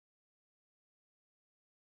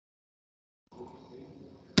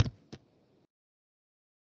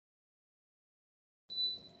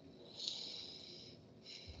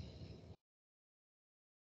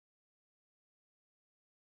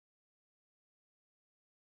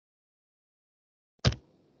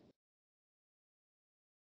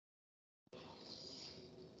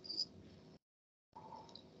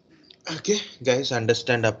 Okay, guys,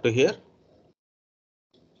 understand up to here?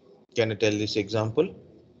 Can you tell this example?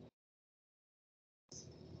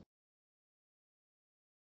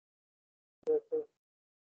 Yes, sir.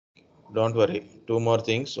 Don't worry. Two more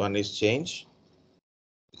things. One is change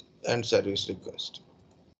and service request.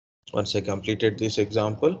 Once I completed this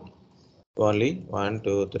example, only 1,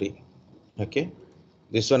 2, 3. Okay.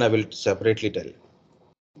 This one I will separately tell.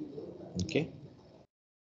 Okay.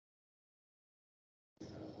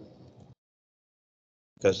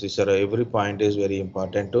 Because this every point is very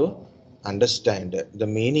important to understand. The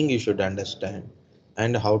meaning you should understand,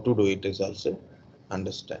 and how to do it is also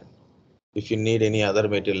understand. If you need any other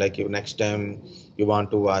material, like if next time you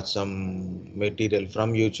want to watch some material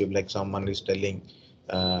from YouTube, like someone is telling,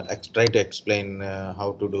 try to explain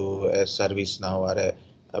how to do a service now or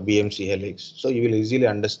a BMC helix, so you will easily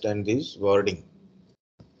understand this wording.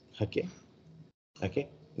 Okay. Okay.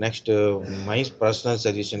 Next, my personal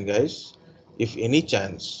suggestion, guys, if any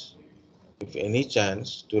chance,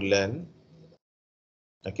 to learn,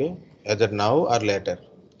 okay, either now or later,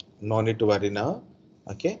 no need to worry now.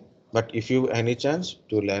 Okay. But if you any chance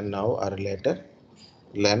to learn now or later,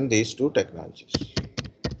 learn these two technologies.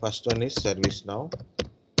 First one is service now.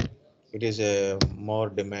 It is a more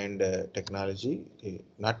demand technology,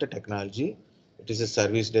 not a technology. It is a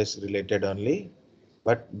service desk related only,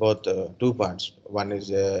 but both two parts. One is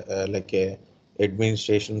like a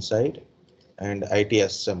administration side and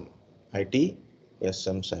ITSM.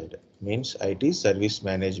 ITSM side means IT service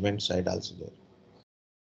management side also there.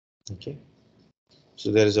 Okay.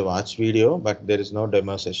 So there is a watch video, but there is no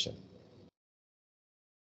demo session.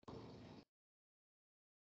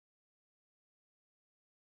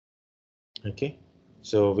 Okay.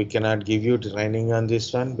 So we cannot give you training on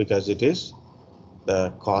this one because it is the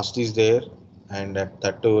cost is there, and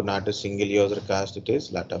that too not a single user cost, it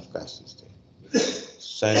is lot of cost is there.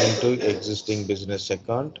 Sign into existing business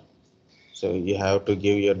account. So you have to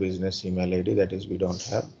give your business email ID, that is we don't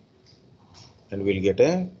have, and we'll get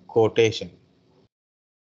a quotation.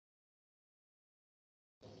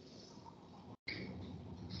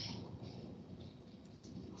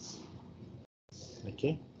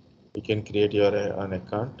 Okay, you can create your own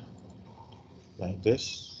account like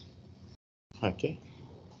this. Okay,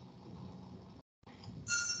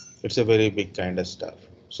 it's a very big kind of stuff.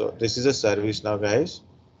 So this is a service now, guys.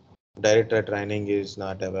 Director training is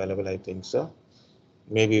not available, I think so.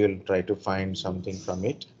 Maybe we'll try to find something from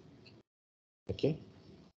it. Okay.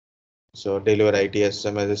 So deliver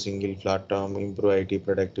ITSM as a single platform, improve IT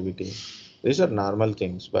productivity. These are normal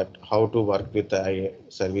things, but how to work with the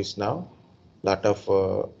service now? Lot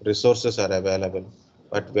of resources are available,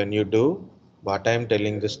 but when you do, what I am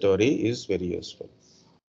telling the story is very useful.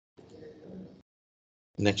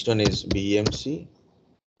 Next one is BMC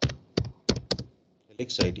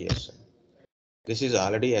Helix ITSM. This is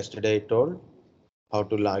already yesterday I told how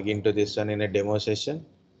to log into this one in a demo session.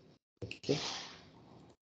 Okay,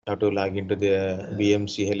 how to log into the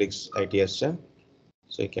BMC Helix ITSM,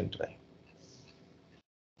 so you can try.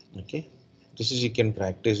 Okay, this is you can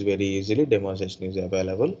practice very easily. Demo session is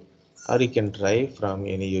available, or you can try from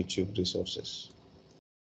any YouTube resources.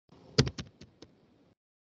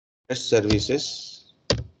 Test services,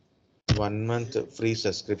 1 month free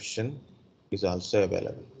subscription is also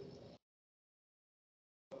available.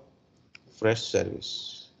 Fresh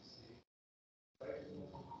service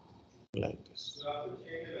like this.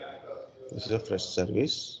 This is a fresh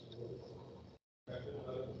service.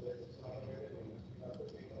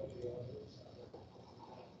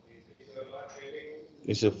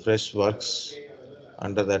 It's a fresh works.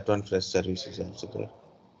 Under that one, fresh service is also there.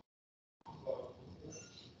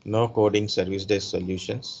 No coding service desk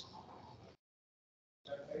solutions.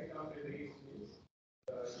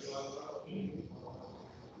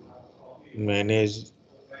 Manage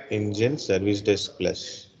engine service desk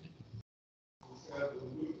plus.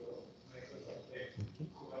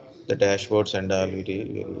 The dashboards and all very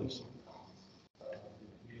easy.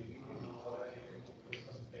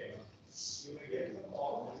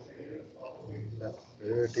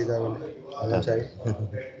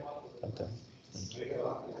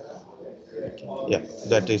 Yeah,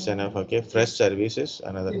 that is enough. Okay, fresh services,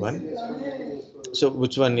 another one. So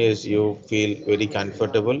which one is you feel very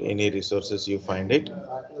comfortable? Any resources you find it,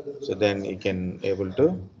 so then you can able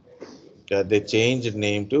to. They changed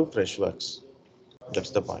name to Freshworks. That's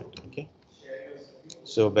the point. Okay,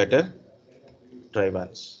 so better try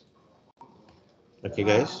once. Okay,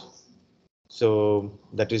 guys. So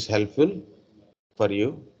that is helpful for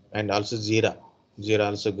you, and also Jira. Jira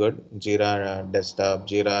also good. Jira desktop,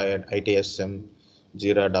 Jira ITSM,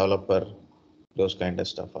 Jira developer, those kind of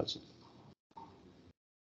stuff also.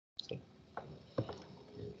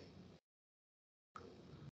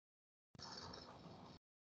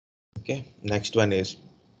 Okay, next one is,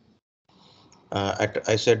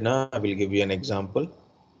 I said now I will give you an example.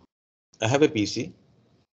 I have a PC.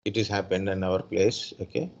 It is happened in our place,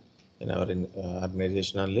 okay, in our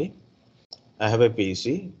organization only. I have a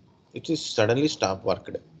PC. It is suddenly stop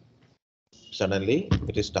worked. Suddenly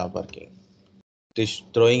it is stop working. It is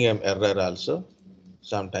throwing an error also.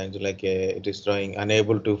 Sometimes like it is throwing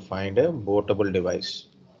unable to find a bootable device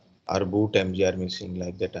or boot MGR missing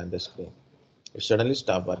like that on the screen. It suddenly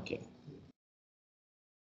stop working.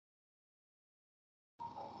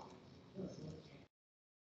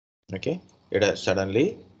 Okay, it has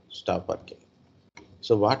suddenly stop working.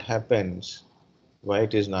 So what happens? Why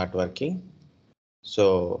it is not working?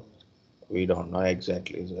 So we don't know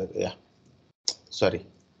exactly. Yeah, sorry,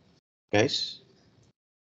 guys.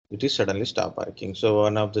 It is suddenly stop working. So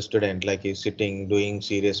one of the student like is sitting doing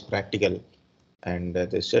serious practical, and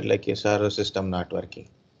they said like yes, our system not working.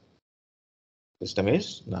 System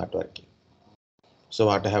is not working. So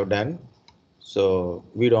what I have done? So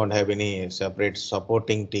we don't have any separate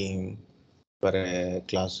supporting team for a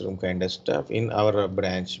classroom kind of stuff in our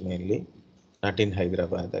branch mainly, not in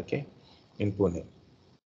Hyderabad, okay, in Pune.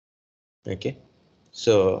 Okay,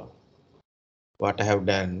 so what I have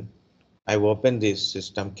done, I've opened this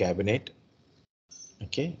system cabinet,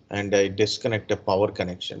 okay, and I disconnect a power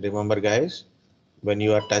connection. Remember guys, when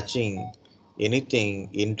you are touching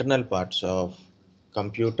anything internal parts of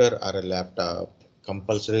computer or a laptop,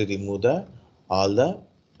 compulsory remove the all the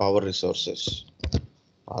power resources,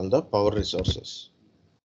 all the power resources,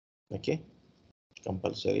 okay,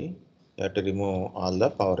 compulsory. You have to remove all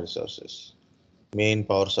the power resources. Main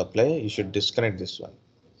power supply, you should disconnect this one.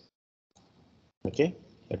 Okay,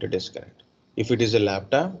 you have to disconnect. If it is a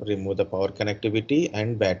laptop, remove the power connectivity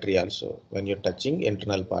and battery also. When you're touching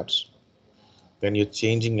internal parts, when you're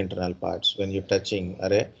changing internal parts, when you're touching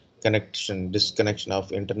a connection, disconnection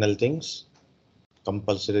of internal things,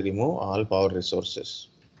 compulsory remove all power resources,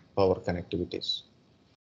 power connectivities.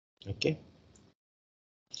 Okay.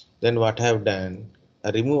 Then what I have done,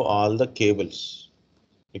 I remove all the cables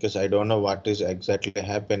because I don't know what is exactly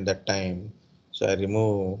happened that time. So I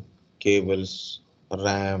remove cables,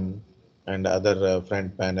 RAM, and other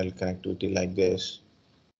front panel connectivity like this.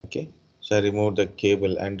 Okay, so I remove the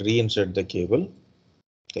cable and reinsert the cable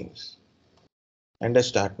things. And I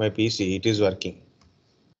start my PC. It is working.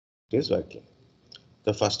 It is working.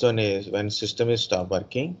 The first one is when system is stop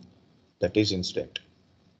working, that is incident.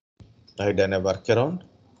 I done a workaround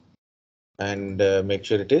and make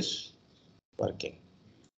sure it is working.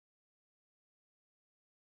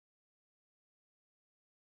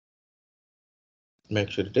 Make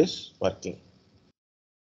sure it is working.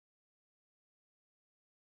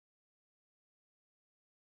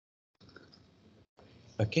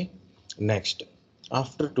 Okay, next,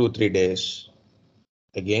 after 2-3 days,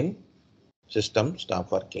 again system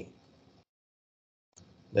stop working.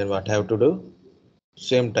 Then what I have to do?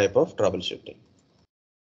 Same type of troubleshooting.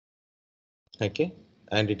 Okay,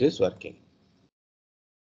 and it is working.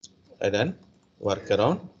 And then work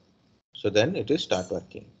around. So then it is start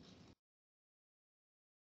working.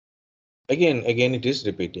 Again it is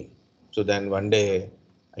repeating. So then one day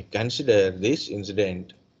I consider this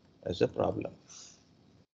incident as a problem.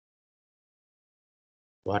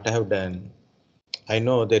 What I have done, I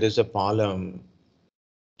know there is a problem.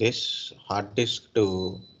 This hard disk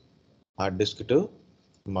to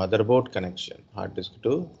motherboard connection. Hard disk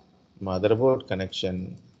to motherboard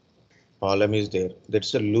connection. Problem is there.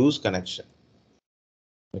 That's a loose connection.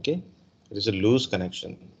 Okay, it is a loose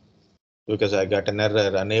connection because I got an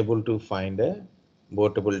error unable to find a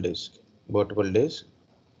bootable disk. Bootable disk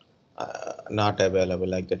not available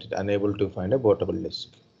like that. Unable to find a bootable disk.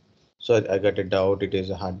 So I got a doubt it is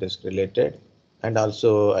a hard disk related, and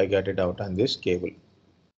also I got a doubt on this cable.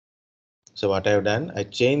 So what I have done, I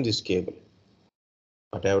changed this cable.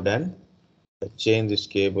 What I have done, I changed this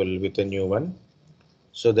cable with a new one.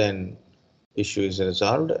 So then issue is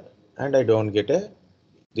resolved, and I don't get a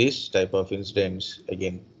this type of incidents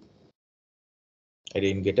again. I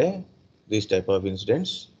didn't get a this type of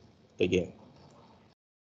incidents again.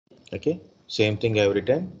 Okay, same thing I have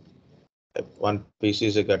written. One PC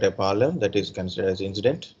is got a problem that is considered as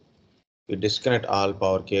incident. We disconnect all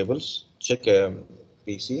power cables. Check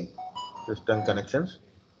PC system connections.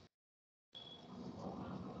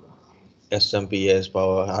 SMPS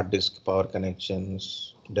power, hard disk power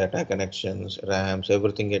connections, data connections, RAMs,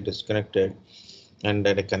 everything get disconnected, and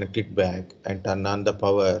then I connect it back and turn on the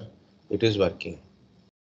power. It is working.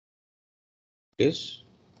 It is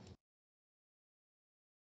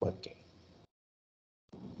working.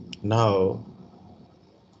 Now,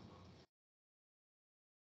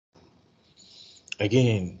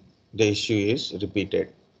 again, the issue is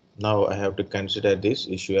repeated. Now I have to consider this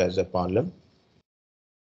issue as a problem.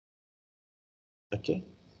 Okay,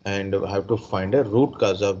 and we have to find a root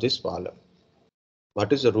cause of this problem.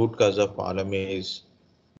 What is the root cause of problem is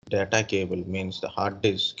data cable, means the hard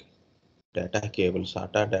disk data cable,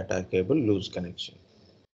 SATA data cable lose connection.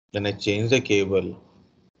 Then I change the cable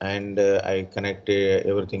and I connect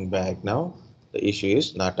everything back. Now the issue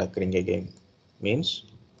is not occurring again, means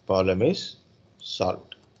problem is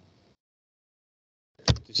solved.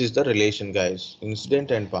 This is the relation, guys,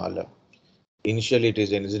 incident and problem. Initially it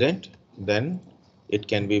is incident, then it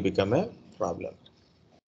can be become a problem.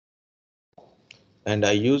 And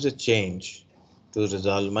I use a change to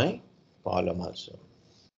resolve my problem also.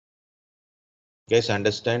 Guys,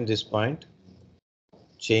 understand this point?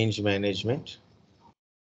 Change management.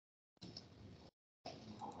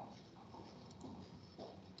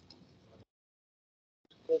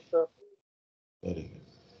 Yes, sir. Very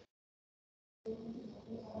good.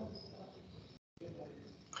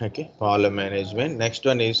 Okay, problem management. Next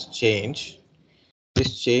one is change.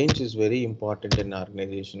 This change is very important in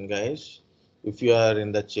organization, guys. If you are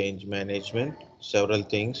in the change management, several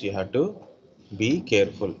things you have to be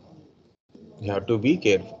careful. You have to be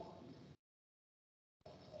careful.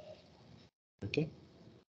 Okay.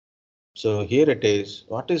 So here it is.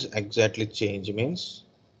 What is exactly change means?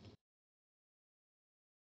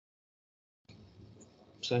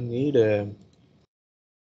 So I need a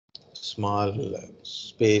small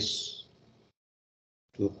space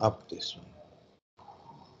to up this one.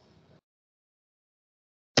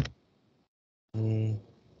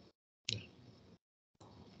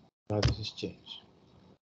 Now this is change.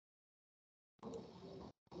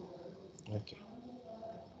 Okay.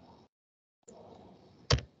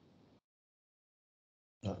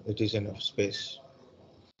 Now it is enough space.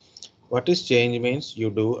 What is change means?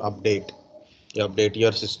 You do update. You update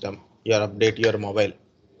your system. You update your mobile.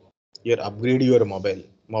 You upgrade your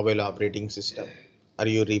mobile operating system. Or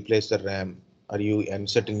you replace the RAM. Or you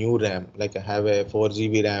insert a new RAM. Like I have a 4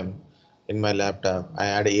 GB RAM in my laptop. I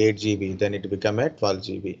add 8 GB. Then it become a 12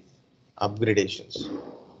 GB. Upgradations.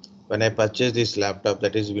 When I purchase this laptop,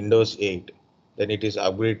 that is Windows 8, then it is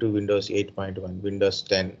upgraded to Windows 8.1, Windows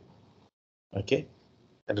 10. Okay,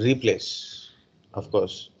 and replace. Of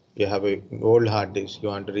course, you have a old hard disk, you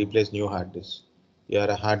want to replace new hard disk. You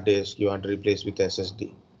have a hard disk, you want to replace with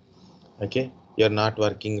SSD. Okay, you're not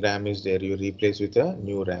working RAM is there, you replace with a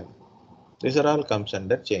new RAM. These are all comes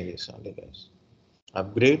under changes only, guys.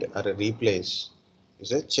 Upgrade or a replace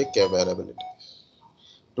is a check availability.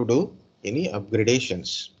 To do any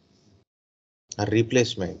upgradations or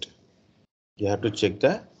replacement, you have to check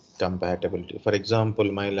the compatibility. For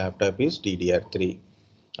example, my laptop is DDR3.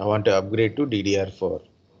 I want to upgrade to DDR4.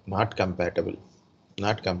 Not compatible.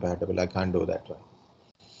 Not compatible. I can't do that one.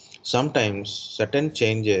 Sometimes certain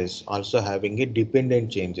changes also having a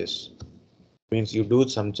dependent changes. Means you do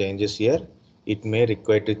some changes here. It may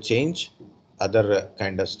require to change other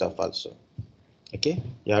kind of stuff also. Okay.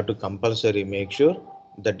 You have to compulsory make sure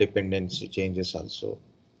the dependency changes also.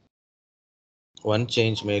 One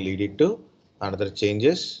change may lead it to another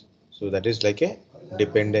changes. So that is like a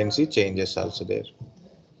dependency changes also there.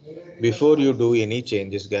 Before you do any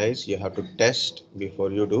changes, guys, you have to test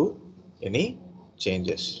before you do any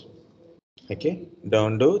changes. Okay,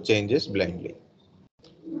 don't do changes blindly.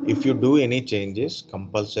 If you do any changes,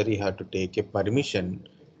 compulsory you have to take a permission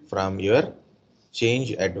from your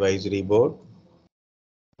change advisory board.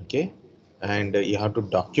 Okay, and you have to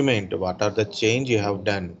document what are the change you have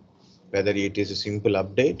done, whether it is a simple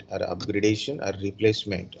update or upgradation or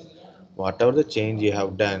replacement. Whatever the change you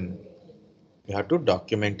have done, you have to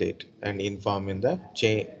document it and inform in the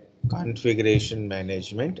configuration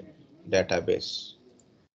management database.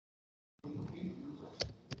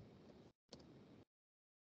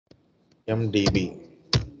 MDB.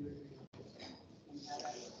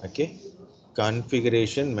 Okay,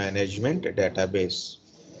 configuration management database.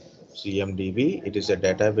 CMDB, it is a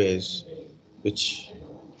database which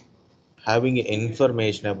having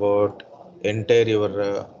information about entire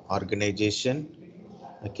your organization.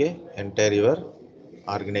 Okay, entire your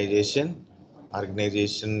organization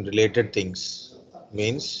related things,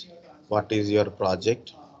 means what is your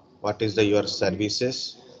project, what is the your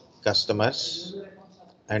services, customers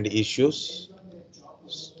and issues,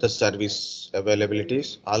 the service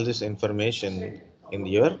availabilities, all this information in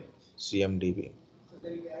your CMDB.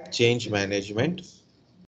 Change management,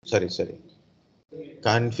 sorry,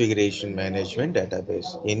 configuration management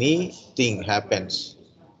database. Anything happens,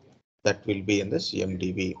 that will be in the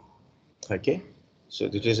CMDB. Okay, so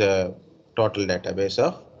this is a total database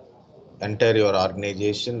of entire your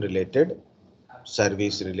organization related,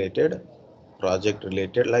 service related, project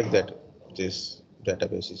related, like that. This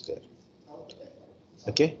database is there.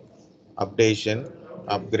 Okay, updation,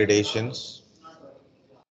 upgradations.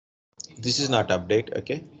 This is not update,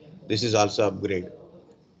 okay? This is also upgrade.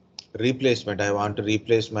 Replacement, I want to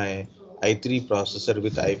replace my i3 processor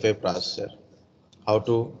with i5 processor. How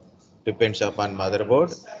to? Depends upon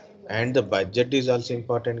motherboard, and the budget is also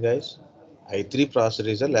important, guys. i3 processor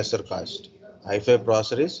is a lesser cost. i5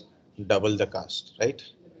 processor is double the cost, right?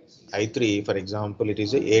 i3, for example, it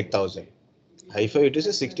is a 8,000. i5 it is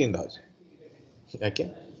a 16,000.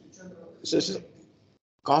 Okay, so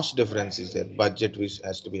cost difference is there. Budget which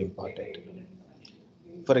has to be important.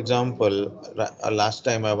 For example, last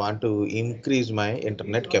time I want to increase my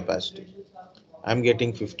internet capacity. I'm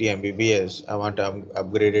getting 50 Mbps. I want to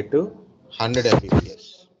upgrade it to 100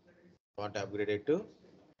 Mbps. I want to upgrade it to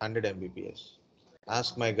 100 Mbps.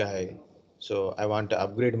 Ask my guy. So I want to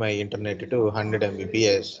upgrade my internet to 100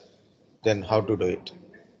 Mbps. Then how to do it?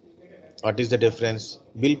 What is the difference?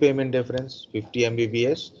 Bill payment difference. 50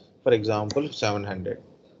 Mbps, for example, 700.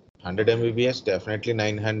 100 Mbps, definitely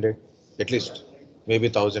 900. At least maybe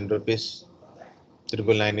 1,000 rupees.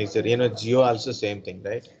 999 is there. Geo also same thing,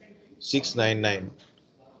 right? 699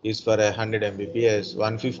 is for 100 Mbps.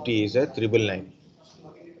 150 is a 999.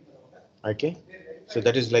 Okay, so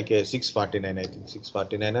that is like a 649, I think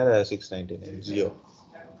 649 or 699 Geo.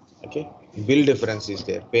 Okay, bill difference is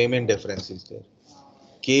there, payment difference is there,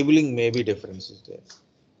 cabling maybe difference is there.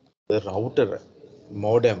 The router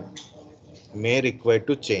modem may require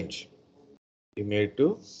to change. You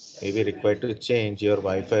maybe required to change your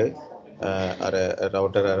Wi-Fi or a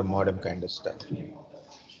router or a modem kind of stuff.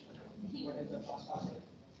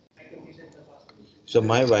 So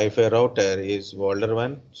my Wi-Fi router is older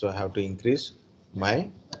one, so I have to increase my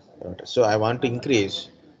router. So I want to increase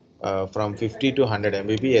from 50 to 100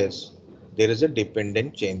 Mbps. There is a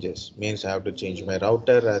dependent changes. Means I have to change my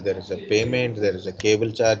router. There is a payment. There is a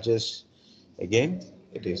cable charges. Again,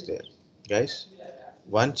 it is there, guys.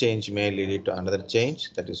 One change may lead to another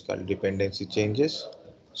change. That is called dependency changes.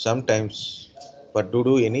 Sometimes, but to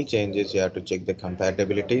do any changes, you have to check the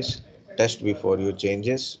compatibilities, test before you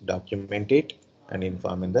changes, document it, and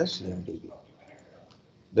inform in the CMDB.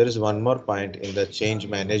 There is one more point in the change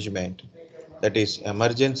management, that is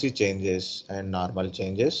emergency changes and normal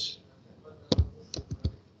changes.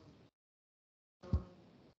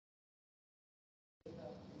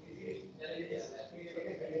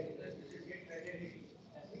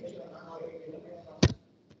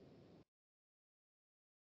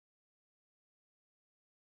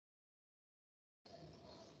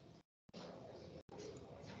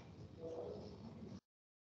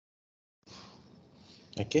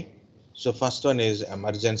 Okay, so first one is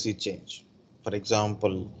emergency change. For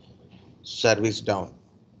example, service down.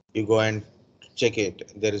 You go and check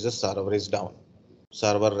it. There is a server is down.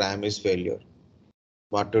 Server RAM is failure.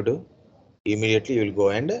 What to do? Immediately you will go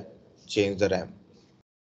and change the RAM,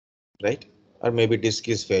 right? Or maybe disk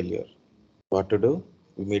is failure. What to do?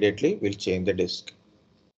 Immediately we'll change the disk.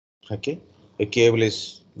 Okay. A cable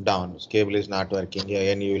is down. Cable is not working.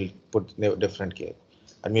 Yeah, and you will put a different cable.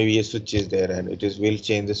 And maybe a switch is there and it is will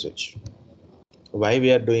change the switch. Why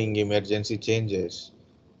we are doing emergency changes?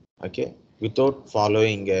 Okay, without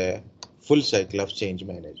following a full cycle of change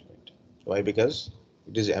management. Why? Because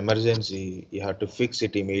it is emergency, you have to fix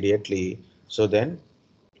it immediately, so then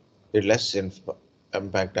it less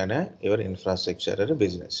impact on your infrastructure or a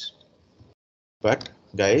business. But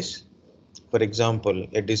guys, for example,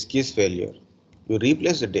 a disk is failure, you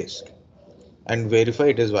replace the disk and verify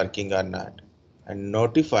it is working or not, and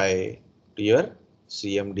notify to your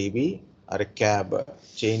CMDB or a CAB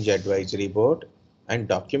change advisory board, and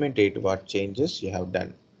document it what changes you have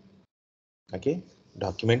done. Okay,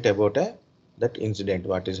 document about that incident,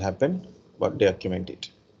 what has happened, what document it.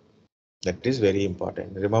 That is very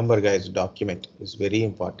important. Remember guys, document is very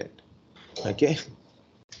important. Okay,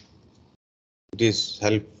 it is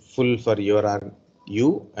helpful for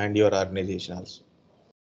you and your organization also.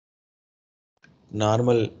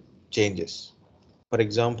 Normal changes. For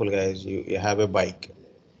example, guys, you have a bike.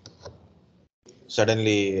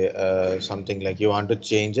 Suddenly, something like you want to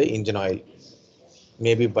change the engine oil.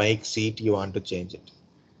 Maybe bike seat, you want to change it.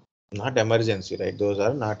 Not emergency, right? Those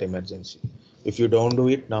are not emergency. If you don't do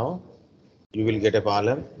it now, you will get a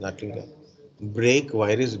problem. Nothing. Brake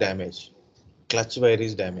wire is damaged. Clutch wire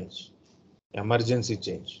is damaged. Emergency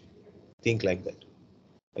change. Think like that.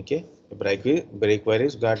 Okay. Brake wire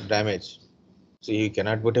is got damaged. So you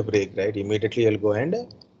cannot put a brake, right? Immediately you'll go and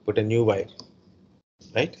put a new wire,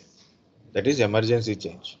 right? That is emergency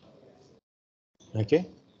change. Okay.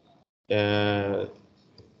 Uh,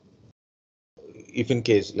 if in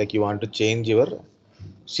case like you want to change your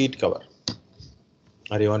seat cover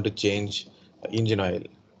or you want to change engine oil,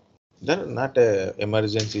 They're not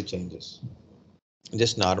emergency changes,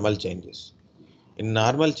 just normal changes. In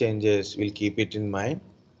normal changes, we'll keep it in mind.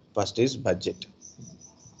 First is budget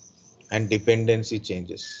and dependency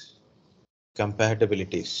changes,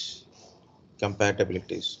 compatibilities,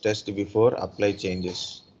 test before apply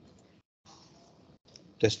changes,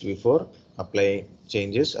 test before apply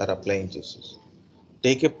changes or applying changes.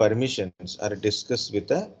 Take a permissions or discuss with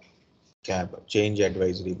a CAB, change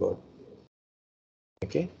advisory board.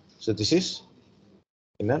 Okay, so this is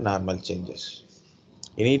in a normal changes.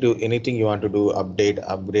 Anything you want to do, update,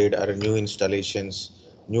 upgrade, or new installations,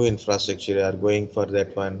 new infrastructure are going for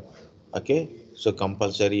that one. Okay, so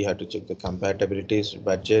compulsory you have to check the compatibilities,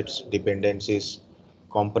 budgets, dependencies,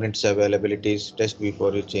 components availabilities, test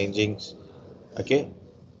before you changing. Okay,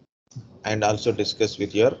 and also discuss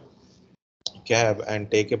with your cab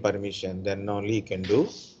and take a permission, then only you can do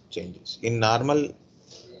changes. In normal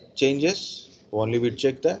changes, only we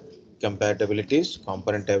check the compatibilities,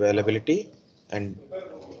 component availability, and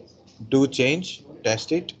do change,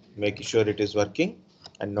 test it, make sure it is working,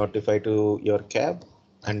 and notify to your cab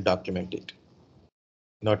and document it.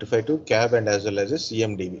 Notify to cab and as well as a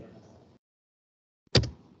CMDB.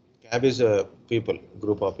 Cab is a people,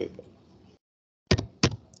 group of people.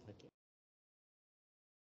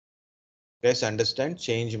 Guys, understand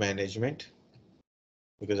change management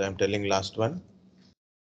because I'm telling last one.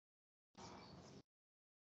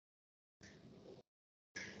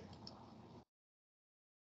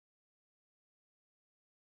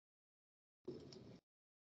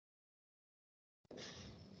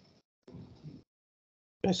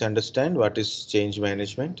 Guys, understand what is change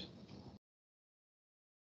management?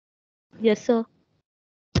 Yes, sir.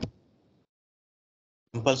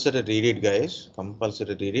 Compulsory read it, guys.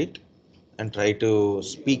 Compulsory read it and try to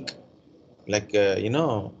speak like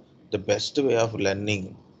the best way of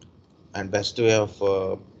learning and best way of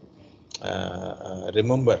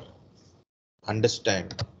remember,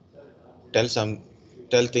 understand, tell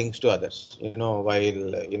tell things to others.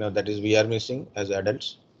 While that is we are missing as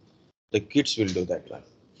adults, the kids will do that one.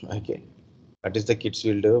 Okay, that is the kids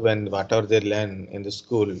will do when whatever they learn in the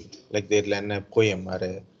school, like they learn a poem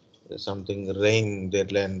or something rain they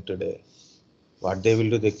learn today. What they will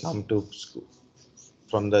do, they come to school,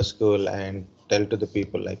 from the school and tell to the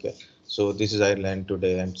people like, so this is I learned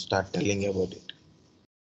today and start telling about it.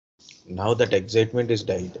 Now that excitement is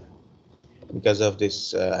died because of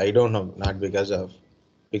this. I don't know, not because of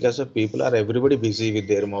people are everybody busy with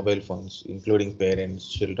their mobile phones, including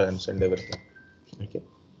parents, children, and everything. Okay,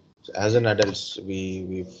 so as an adults,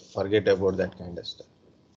 we forget about that kind of stuff.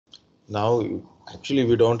 Now actually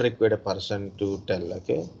we don't require a person to tell.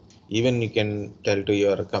 Okay, even you can tell to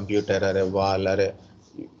your computer or a wall or a,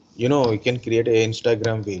 you can create a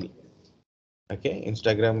Instagram reel. Okay,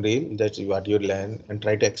 Instagram reel, that's what you learn and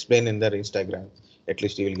try to explain in their Instagram. At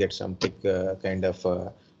least you will get some big kind of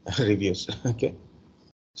reviews. Okay,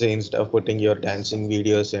 so instead of putting your dancing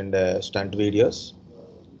videos and stunt videos,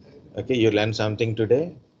 okay, you learn something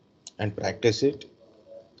today and practice it.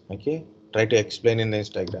 Okay, try to explain in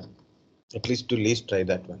Instagram. At least try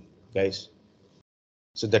that one, guys.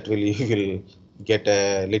 So that will you will get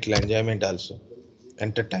a little enjoyment also,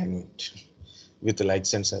 entertainment with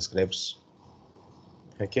likes and subscribes.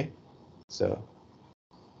 Okay, so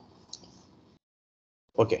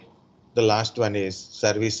okay, the last one is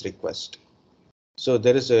service request. So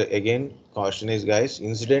there is again caution is, guys,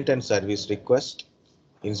 incident and service request,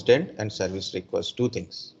 two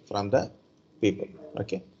things from the people.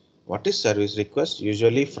 Okay, what is service request?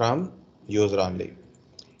 Usually from user only.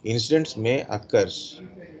 Incidents may occurs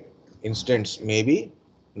Instance may be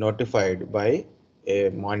notified by a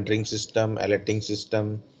monitoring system, alerting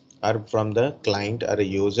system, or from the client or a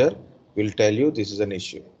user will tell you this is an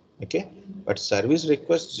issue. Okay, but service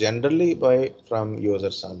requests generally by from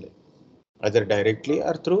users only, either directly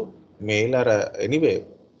or through mail or anyway.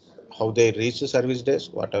 How they reach the service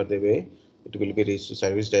desk, what are the way it will be reached to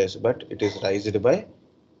service desk, but it is raised by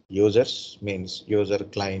users, means user,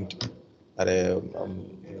 client, or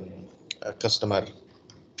a customer.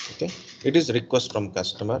 Okay, it is request from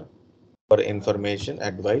customer for information,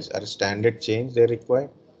 advice, or standard change they require,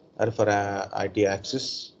 or for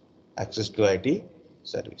access to IT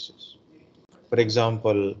services. For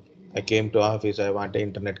example, I came to office, I want an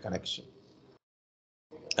internet connection.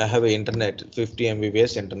 I have a internet 50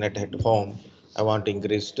 Mbps internet at home. I want to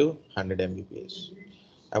increase to 100 Mbps.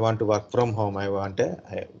 I want to work from home. I want a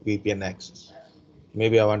VPN access.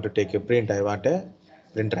 Maybe I want to take a print. I want a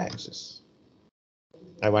printer access.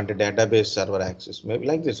 I want a database server access. Maybe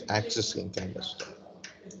like this accessing kind of stuff.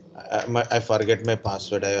 I forget my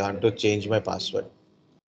password. I want to change my password.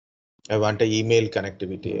 I want a email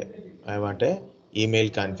connectivity. I want a email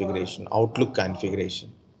configuration, Outlook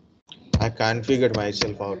configuration. I configured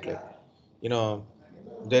myself Outlook. You know,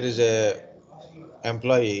 there is a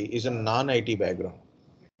employee is a non-IT background.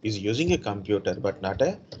 Is using a computer but not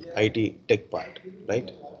a IT tech part,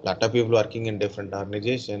 right? Lot of people working in different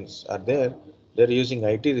organizations are there. They're using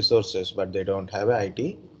IT resources, but they don't have a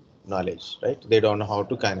IT knowledge, right? They don't know how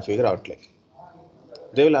to configure Outlook.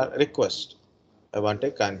 They will request, I want to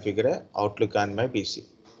configure a Outlook on my PC.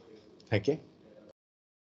 Okay,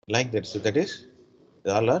 like that. So that is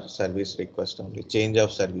all are service request only. Change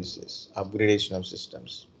of services, upgradation of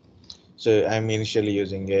systems. So I'm initially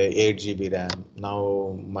using a 8 GB RAM.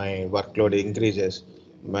 Now my workload increases.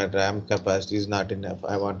 My RAM capacity is not enough.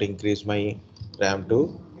 I want to increase my RAM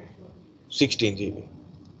to 16 GB.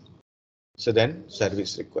 So then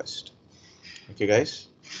service request. Okay, guys.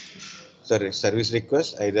 So service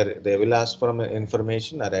request, either they will ask for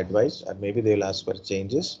information or advice, or maybe they will ask for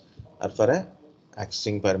changes or for a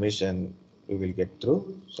accessing permission. We will get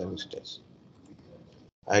through service test.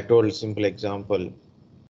 I told simple example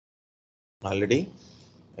already.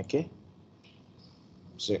 Okay.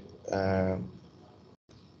 So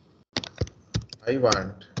I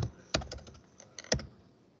want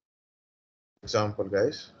example,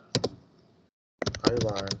 guys. I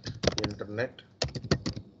want internet.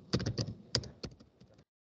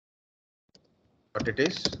 What it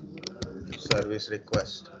is? Service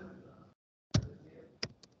request.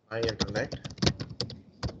 My internet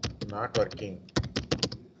not working.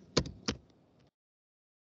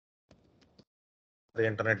 The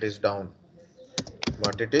internet is down.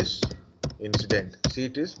 What it is? Incident. See,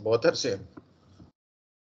 it is both are same.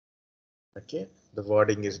 Okay, the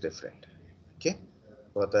wording is different. Okay,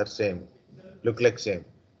 both are same. Look like same.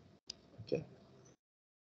 Okay,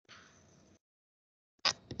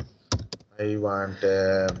 I want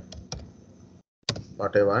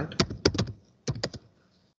what I want,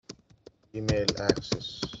 email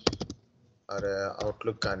access or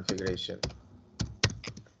Outlook configuration.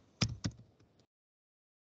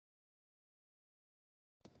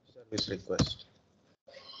 Service request.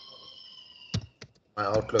 My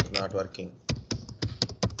Outlook not working.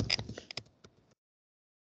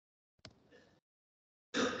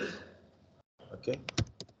 Okay,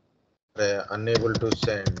 unable to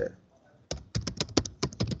send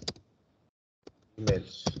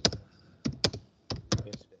emails.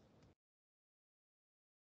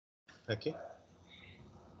 Okay,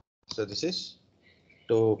 so this is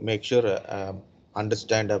to make sure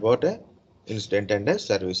understand about a incident and a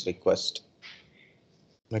service request.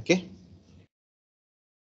 Okay,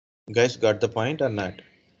 guys, got the point or not?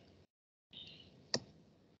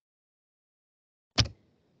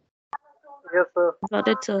 Yes, sir. Got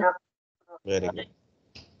it, sir. Very good.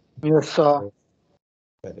 Yes, sir.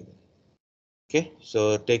 Very good. Okay,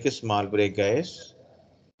 so take a small break, guys.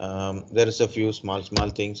 There is a few small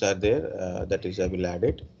things are there that is I will add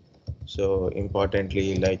it. So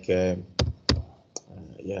importantly, like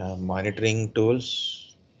yeah, monitoring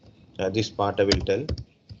tools. This part I will tell,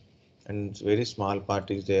 and very small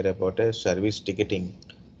part is there about a service ticketing.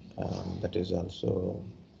 That is also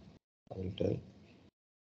I will tell.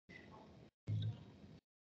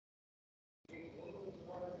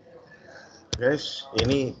 Guys,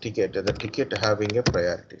 any ticket, the ticket having a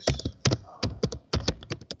priorities.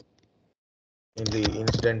 In the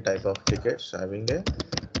incident type of tickets having a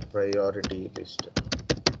priority list.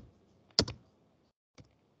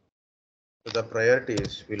 So the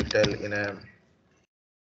priorities will tell in a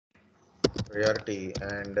priority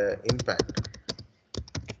and impact.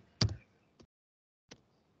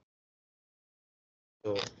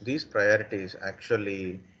 So these priorities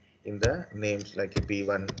actually in the names like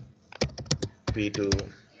P1, P2,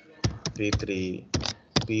 P3,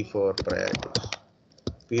 P4 priorities.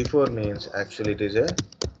 P4 means actually it is a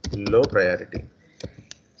low priority.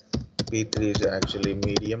 P3 is actually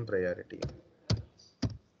medium priority.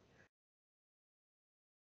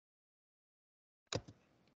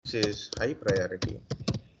 This is high priority.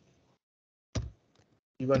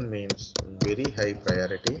 P1 means very high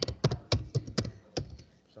priority.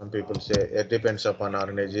 Some people say it depends upon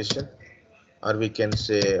organization, or we can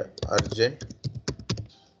say urgent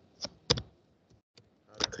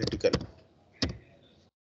or critical.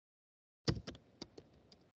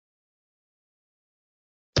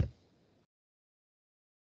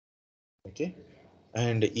 Okay,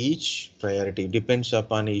 and each priority depends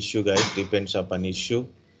upon issue, guys. Depends upon issue.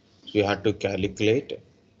 So you have to calculate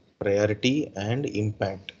priority and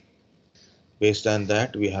impact. Based on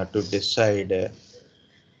that, we have to decide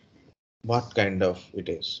what kind of it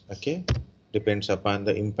is. Okay, depends upon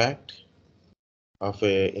the impact of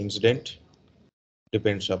a incident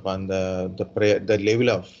depends upon the level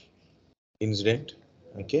of incident.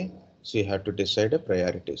 Okay, so you have to decide the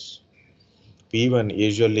priorities. P1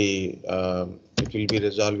 usually it will be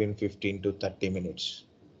resolved in 15 to 30 minutes.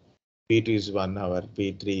 P2 is 1 hour,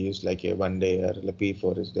 P3 is like a 1 day, or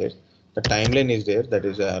P4 is there. The timeline is there, that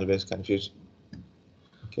is always confused.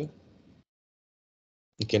 Okay,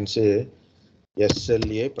 you can say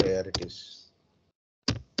SLA priorities.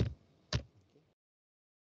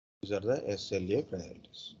 These are the SLA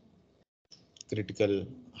priorities. Critical,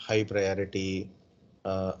 high priority,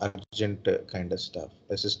 urgent kind of stuff.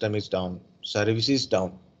 The system is down, service is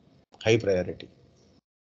down, high priority.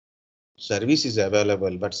 Service is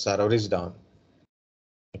available, but server is down.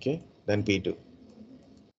 Okay, then P2.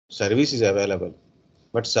 Service is available,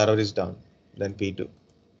 but server is down, then P2.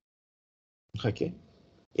 Okay,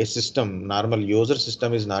 a system, normal user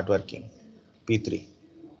system is not working, P3.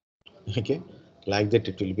 Okay, like that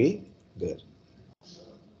it will be there.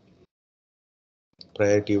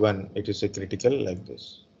 Priority 1, it is a critical like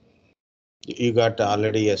this. You got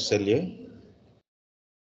already SLA.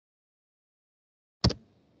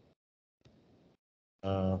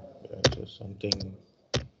 So something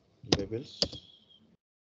labels.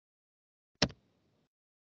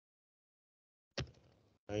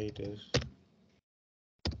 It is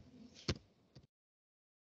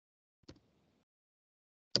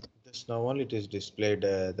just now only it is displayed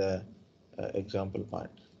the example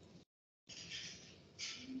part.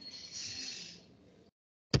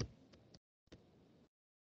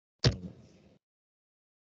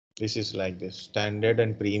 This is like this standard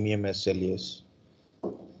and premium SLAs.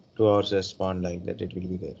 2 hours respond like that, it will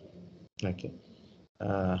be there. Okay.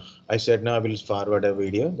 I said now I will forward a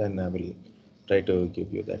video, then I will try to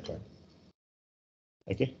give you that one.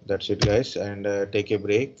 Okay, that's it guys, and take a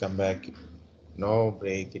break, come back. No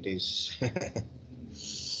break, it is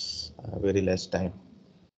very less time.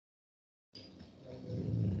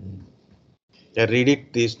 Yeah, read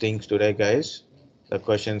it these things today guys. The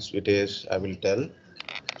questions it is I will tell.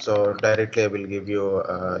 So directly I will give you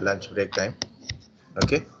lunch break time.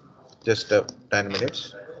 Okay, just 10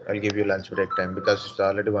 minutes. I'll give you lunch break time because it's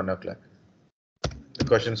already 1 o'clock. The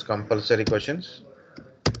questions, compulsory questions.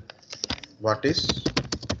 What is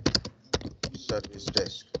service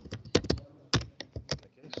desk?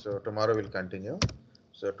 Okay, so tomorrow we'll continue.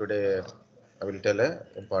 So today I will tell a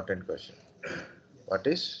important question. What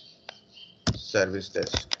is service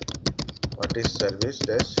desk? What is service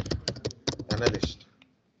desk analyst?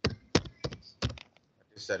 What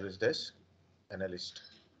is service desk analyst?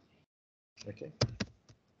 Okay.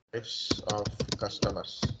 Types of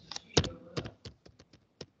customers.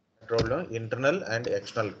 Control no? Internal and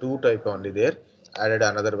external, two type only there. Added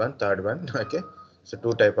another one, third one. Okay. So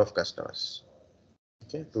two type of customers.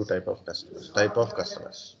 Okay, two type of customers. Type of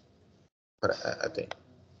customers. For I think.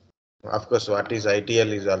 Of course, what is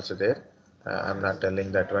ITL is also there. I'm not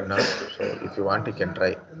telling that one now. So if you want, you can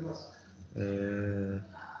try. Mm,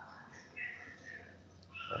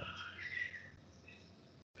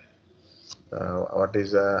 what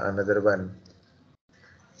is another one?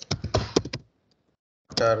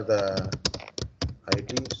 What are the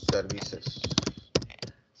IT services?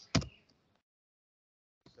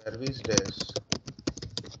 Service desk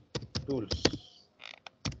tools,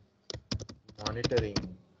 monitoring,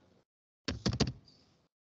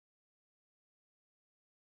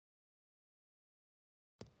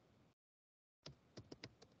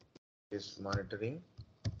 is monitoring,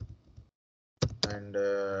 and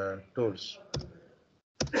tools.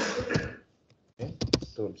 Okay.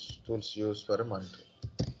 Tools used for monitoring.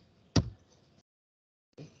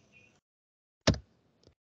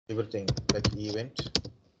 Everything like event,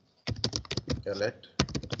 alert,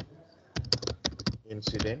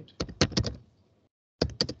 incident,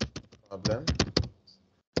 problem,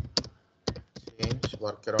 change,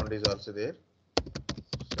 workaround is also there,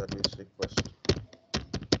 service request.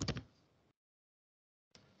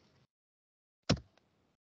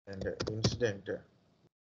 And incident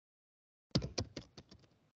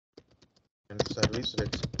and service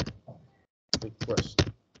request,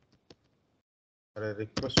 or a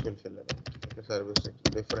request fulfillment. Okay, service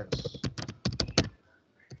difference.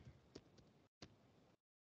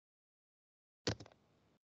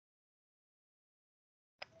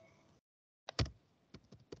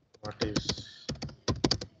 What is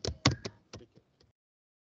ticket?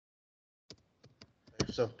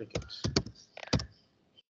 Types of tickets.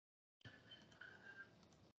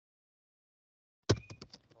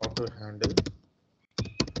 How to handle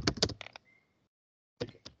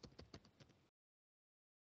ticket.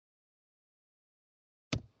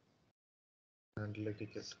 Handle a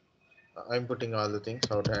ticket. I'm putting all the things,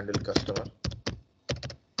 how to handle customer,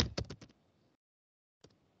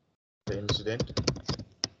 the incident.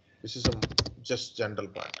 This is a just general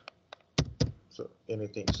part. So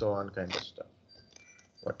anything, so on kind of stuff.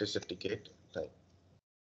 What is the ticket type?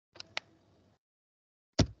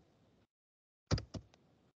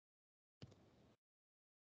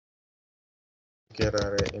 Here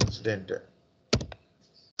are incident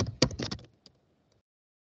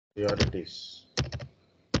priorities.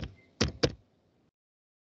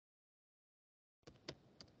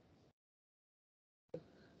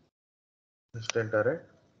 Incident are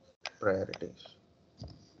priorities.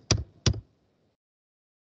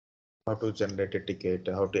 How to generate a ticket,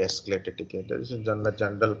 how to escalate a ticket. This is the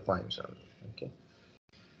general points only. Okay.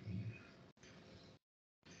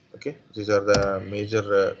 Okay, these are the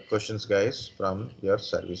major questions, guys, from your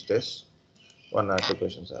service test. 1 or 2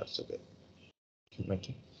 questions are also there.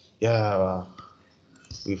 Okay. Yeah,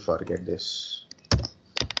 we forget this.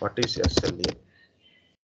 What is SLA?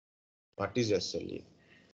 What is SLA?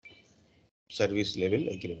 Service level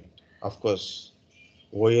agreement. Of course,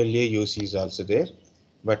 OLA UC is also there,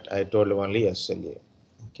 but I told only SLA.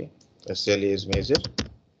 Okay, SLA is major,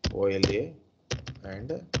 OLA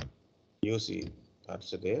and UC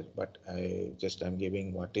also there, but I'm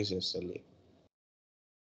giving what is SLA.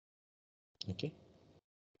 Okay,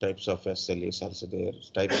 types of SLA is also there,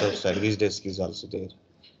 types of service desk is also there.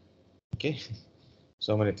 Okay,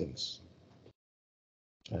 so many things.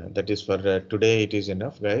 That is for today. It is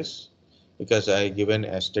enough, guys, because I given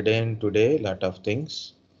yesterday and today lot of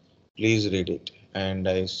things. Please read it. And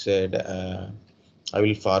I said I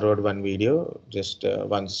will forward one video just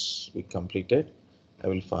once we completed. I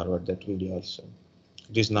will forward that video also.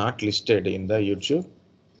 It is not listed in the YouTube.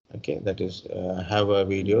 Okay, that is have a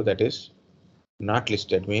video that is not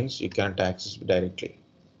listed, means you can't access directly.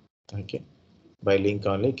 Okay, by link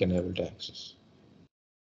only you can able to access.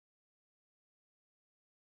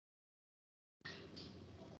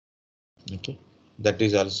 Okay, that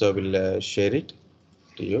is also will share it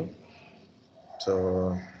to you.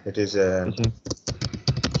 So it is a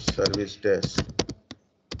service desk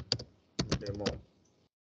demo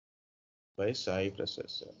by Sai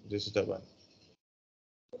Processor. This is the one.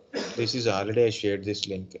 This is already I shared this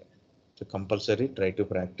link. So compulsory try to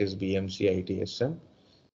practice BMC ITSM,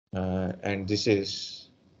 and this is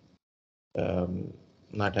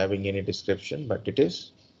not having any description, but it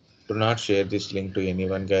is. Do not share this link to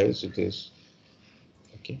anyone, guys. It is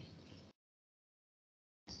okay.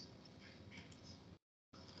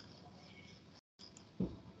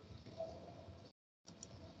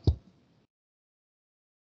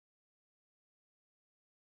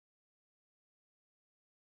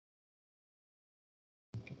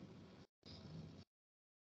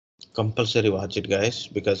 Compulsory watch it, guys,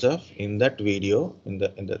 because of in that video, in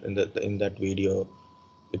that video,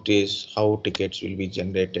 it is how tickets will be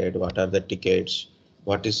generated, what are the tickets,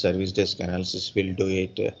 what is service desk analysis will do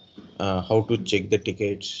it, how to check the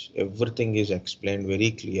tickets. Everything is explained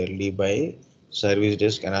very clearly by service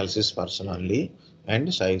desk analysis person only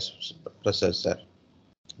and size processor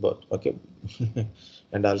both. Okay.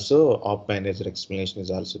 And also op manager explanation is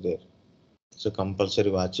also there. So compulsory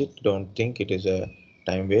watch it. Don't think it is a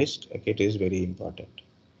time waste. Okay, it is very important.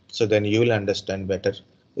 So then you will understand better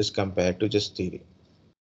as compared to just theory.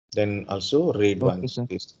 Then also read once. Sir.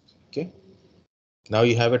 This. Okay. Now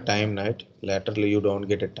you have a time night. Laterally you don't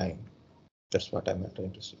get a time. That's what I'm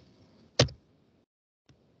trying to say.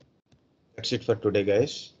 That's it for today,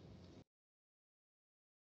 guys.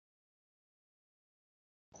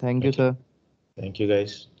 Thank you, sir. Thank you,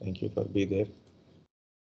 guys. Thank you for being there.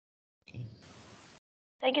 Okay.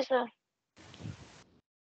 Thank you, sir.